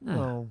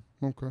 Oh,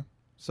 Okay.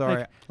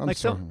 sorry. I'm like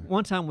sorry.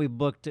 one time we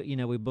booked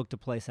a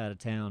place out of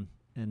town,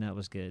 and that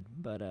was good.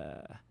 But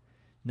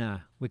nah,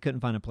 we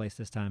couldn't find a place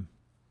this time.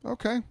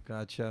 Okay.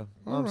 Gotcha.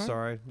 All I'm right.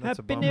 sorry. That's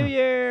a Happy bummer. New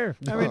Year!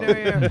 Happy New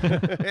Year.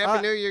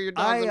 Happy New Year, your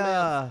dog's a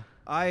man.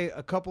 I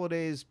a couple of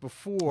days Or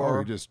before.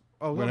 we just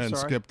Oh, went I'm in and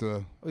sorry. skipped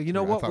the. Well, you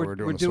know I what? thought we were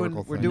doing a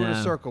circle we're thing. doing a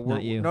No, circle.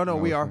 not you. No,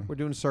 we are. Okay. We're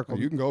doing a circle. Oh,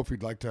 you can go if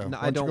you'd like to. No,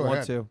 Why I don't you don't go want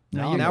ahead? to.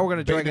 No, Now we're going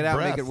to drag bated it out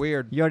and make breath. it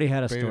weird. You already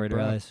had a Bated story to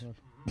breath.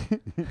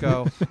 realize.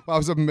 Go. Well, I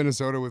was up in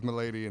Minnesota with my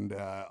lady, and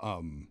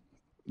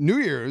New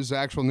Year's,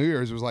 actual New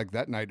Year's, was like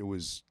that night. It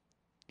was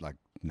like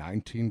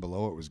 19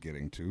 below. It was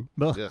getting to,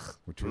 Ugh.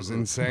 which was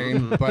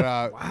insane. But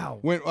Wow.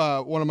 went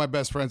one of my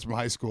best friends from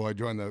high school. I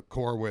joined the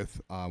Corps with.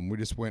 We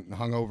just went and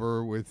hung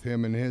over with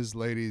him and his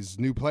lady's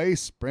new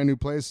place, brand new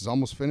place. It's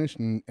almost finished,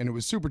 and it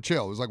was super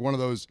chill. It was like one of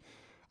those.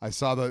 I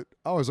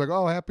was like,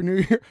 oh, Happy New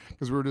Year,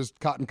 because we were just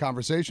caught in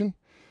conversation.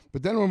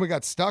 But then when we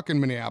got stuck in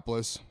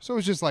Minneapolis, so it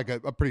was just like a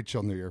pretty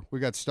chill New Year. We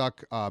got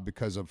stuck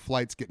because of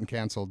flights getting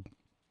canceled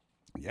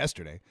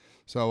yesterday.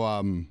 So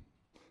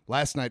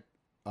last night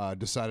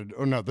decided,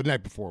 or no, the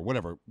night before,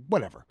 whatever.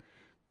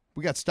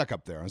 We got stuck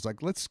up there. I was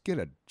like, let's get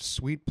a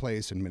sweet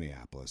place in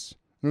Minneapolis.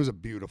 And it was a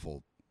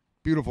beautiful,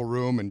 beautiful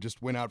room, and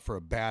just went out for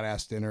a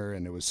badass dinner,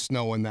 and it was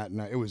snowing that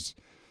night.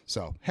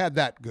 So had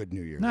that good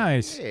New Year.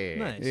 Nice.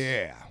 Nice.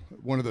 Yeah.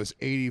 One of those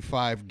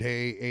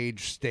 85-day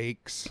age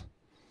steaks.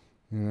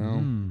 You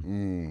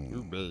know?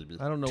 Ooh, baby.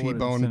 I don't know what it is.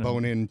 T-bone,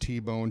 bone-in,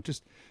 T-bone.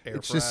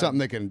 It's just something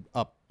they can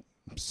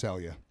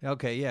upsell you.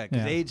 Okay, yeah,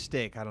 because Yeah. aged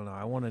steak, I don't know.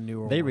 I want a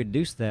newer They one.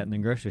 reduce that in the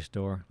grocery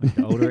store. Like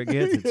the older it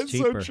gets, it's It's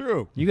so cheaper.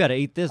 true. You got to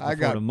eat this I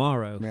before got-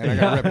 tomorrow. Man, I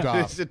got ripped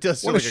off. It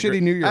does What sound a like shitty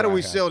great- New Year How do I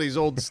we had. sell these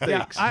old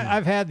Yeah, steaks?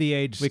 I've had the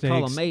aged We steaks.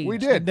 call them aged. We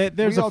did.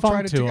 There's We a all tried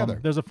funk it to them. together.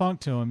 There's a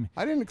funk to them.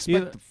 I didn't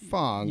expect You- the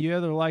funk. You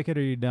either like it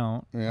or you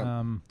don't.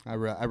 Yeah. I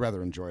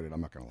rather enjoyed it.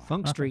 I'm not going to lie.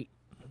 Funk Street.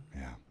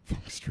 Yeah.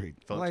 Funk Street.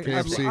 Like,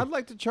 KFC. I'd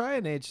like to try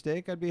an aged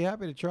steak. I'd be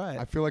happy to try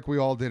I it. feel like we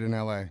all did in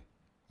L.A.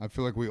 I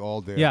feel like we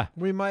all did. Yeah.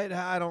 We might.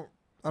 I don't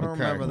Okay.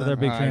 remember With that. our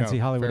big I fancy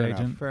know. Hollywood Fair enough.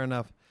 agent. Fair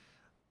enough.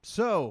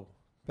 So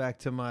back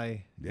to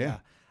my Yeah.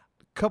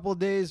 A couple of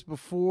days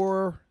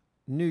before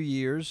New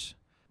Year's,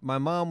 my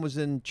mom was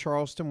in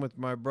Charleston with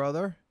my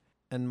brother,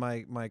 and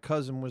my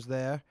cousin was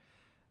there,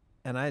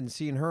 and I hadn't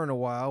seen her in a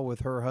while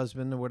with her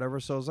husband or whatever.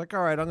 So I was like,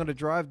 all right, I'm going to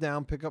drive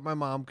down, pick up my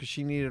mom because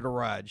she needed a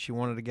ride. She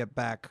wanted to get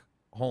back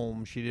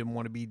home. She didn't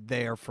want to be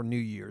there for New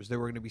Year's. They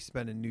were going to be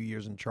spending New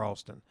Year's in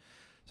Charleston.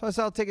 So I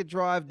said, I'll take a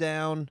drive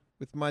down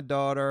with my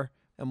daughter,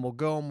 and we'll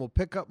go and we'll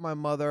pick up my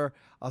mother.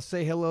 I'll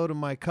say hello to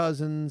my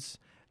cousins,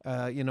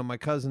 my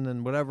cousin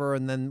and whatever.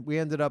 And then we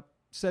ended up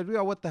said,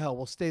 what the hell?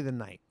 We'll stay the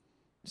night.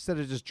 Instead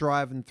of just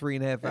driving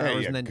 3.5 There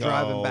hours you and then go.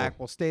 driving back,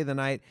 we'll stay the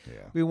night.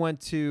 Yeah. We went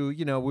to,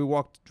 we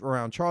walked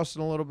around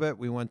Charleston a little bit.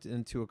 We went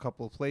into a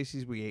couple of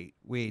places. We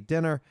ate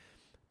dinner.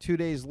 2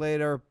 days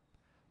later,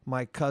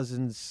 my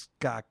cousins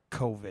got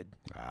COVID.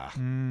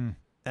 Mm.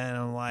 And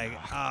I'm like,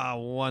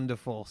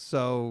 wonderful.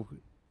 So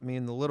me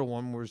and the little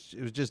one it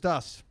was just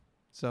us.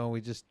 So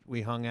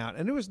we hung out,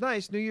 and it was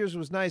nice. New Year's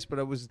was nice, but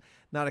I was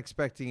not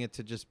expecting it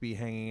to just be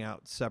hanging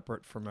out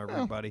separate from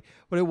everybody.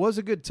 But it was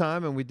a good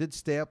time, and we did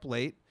stay up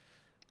late,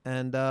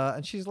 and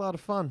she's a lot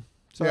of fun.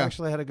 So I Yeah.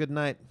 actually had a good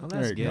night. Oh, There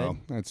that's you good. go.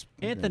 That's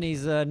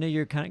Anthony's New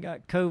Year kind of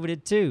got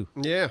COVIDed too,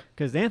 Yeah.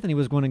 because Anthony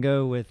was going to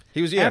go with.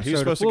 He was Astro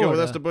supposed to go with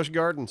us Florida. to Busch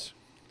Gardens.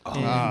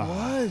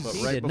 And But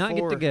he right did not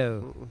get to before-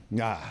 go.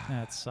 Ah.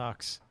 That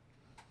sucks.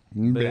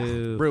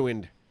 Boo.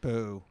 Ruined.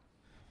 Boo.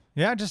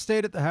 Yeah, I just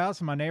stayed at the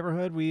house in my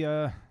neighborhood. We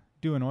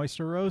do an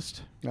oyster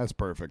roast, That's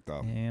perfect,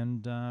 though.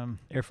 and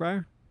Air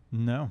fryer.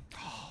 no,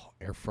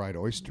 Air fried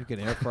oyster. You can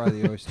air fry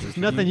the oysters.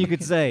 Nothing you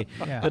could say.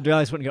 Yeah. But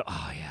Dallas wouldn't go.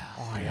 Oh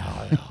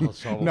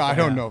yeah. No, I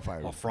don't know if I.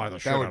 I'll fry the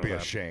shit That out would of be a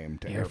that. shame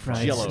to Air air fry.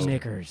 fried Jello.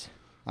 Snickers.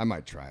 I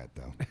might try it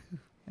though.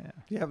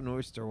 If you have an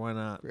oyster, why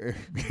not?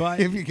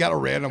 but if you got a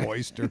random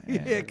oyster.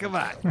 Yeah, come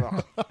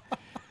on.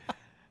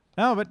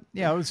 no, but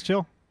yeah, it was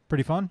chill,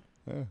 pretty fun.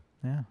 Yeah.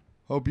 Yeah,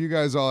 Hope you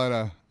guys all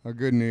had a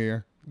good New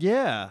Year.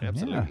 Yeah.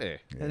 Absolutely.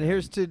 And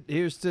here's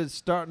to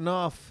starting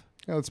off.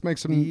 Yeah, let's make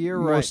some You're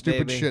more right,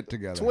 stupid baby. shit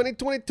together.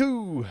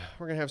 2022.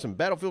 We're going to have some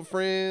Battlefield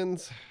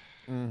friends.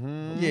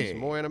 Yeah. Some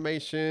more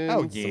animation.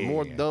 Oh, Some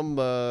more yeah. dumb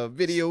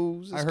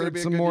videos. It's I gonna heard be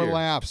a some good more year.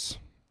 laughs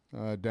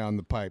down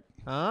the pipe.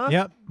 Huh?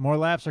 yep. More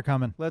laps are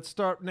coming. Let's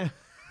start now.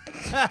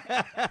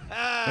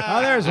 Oh,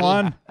 there's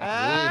one.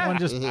 One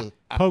just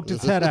poked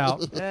its head out.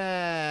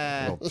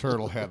 Little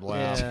turtle head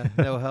laugh.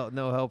 Yeah,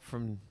 no help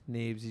from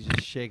Neebs. He's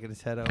just shaking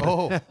his head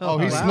over. Oh,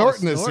 he's wow,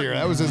 snorting this snorting. year.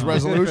 That was his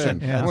resolution.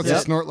 Yeah. He wants Yep.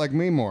 to snort like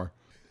me more.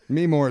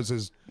 Me more is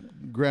his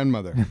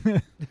grandmother.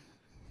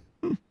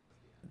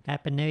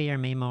 Happy New Year,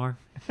 me more.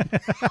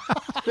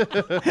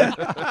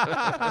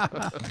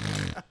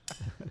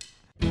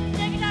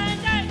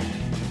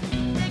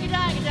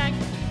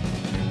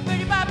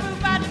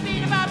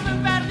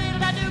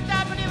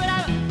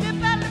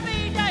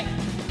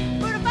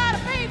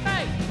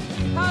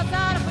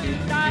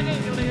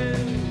 ding-a-ling-a-ling.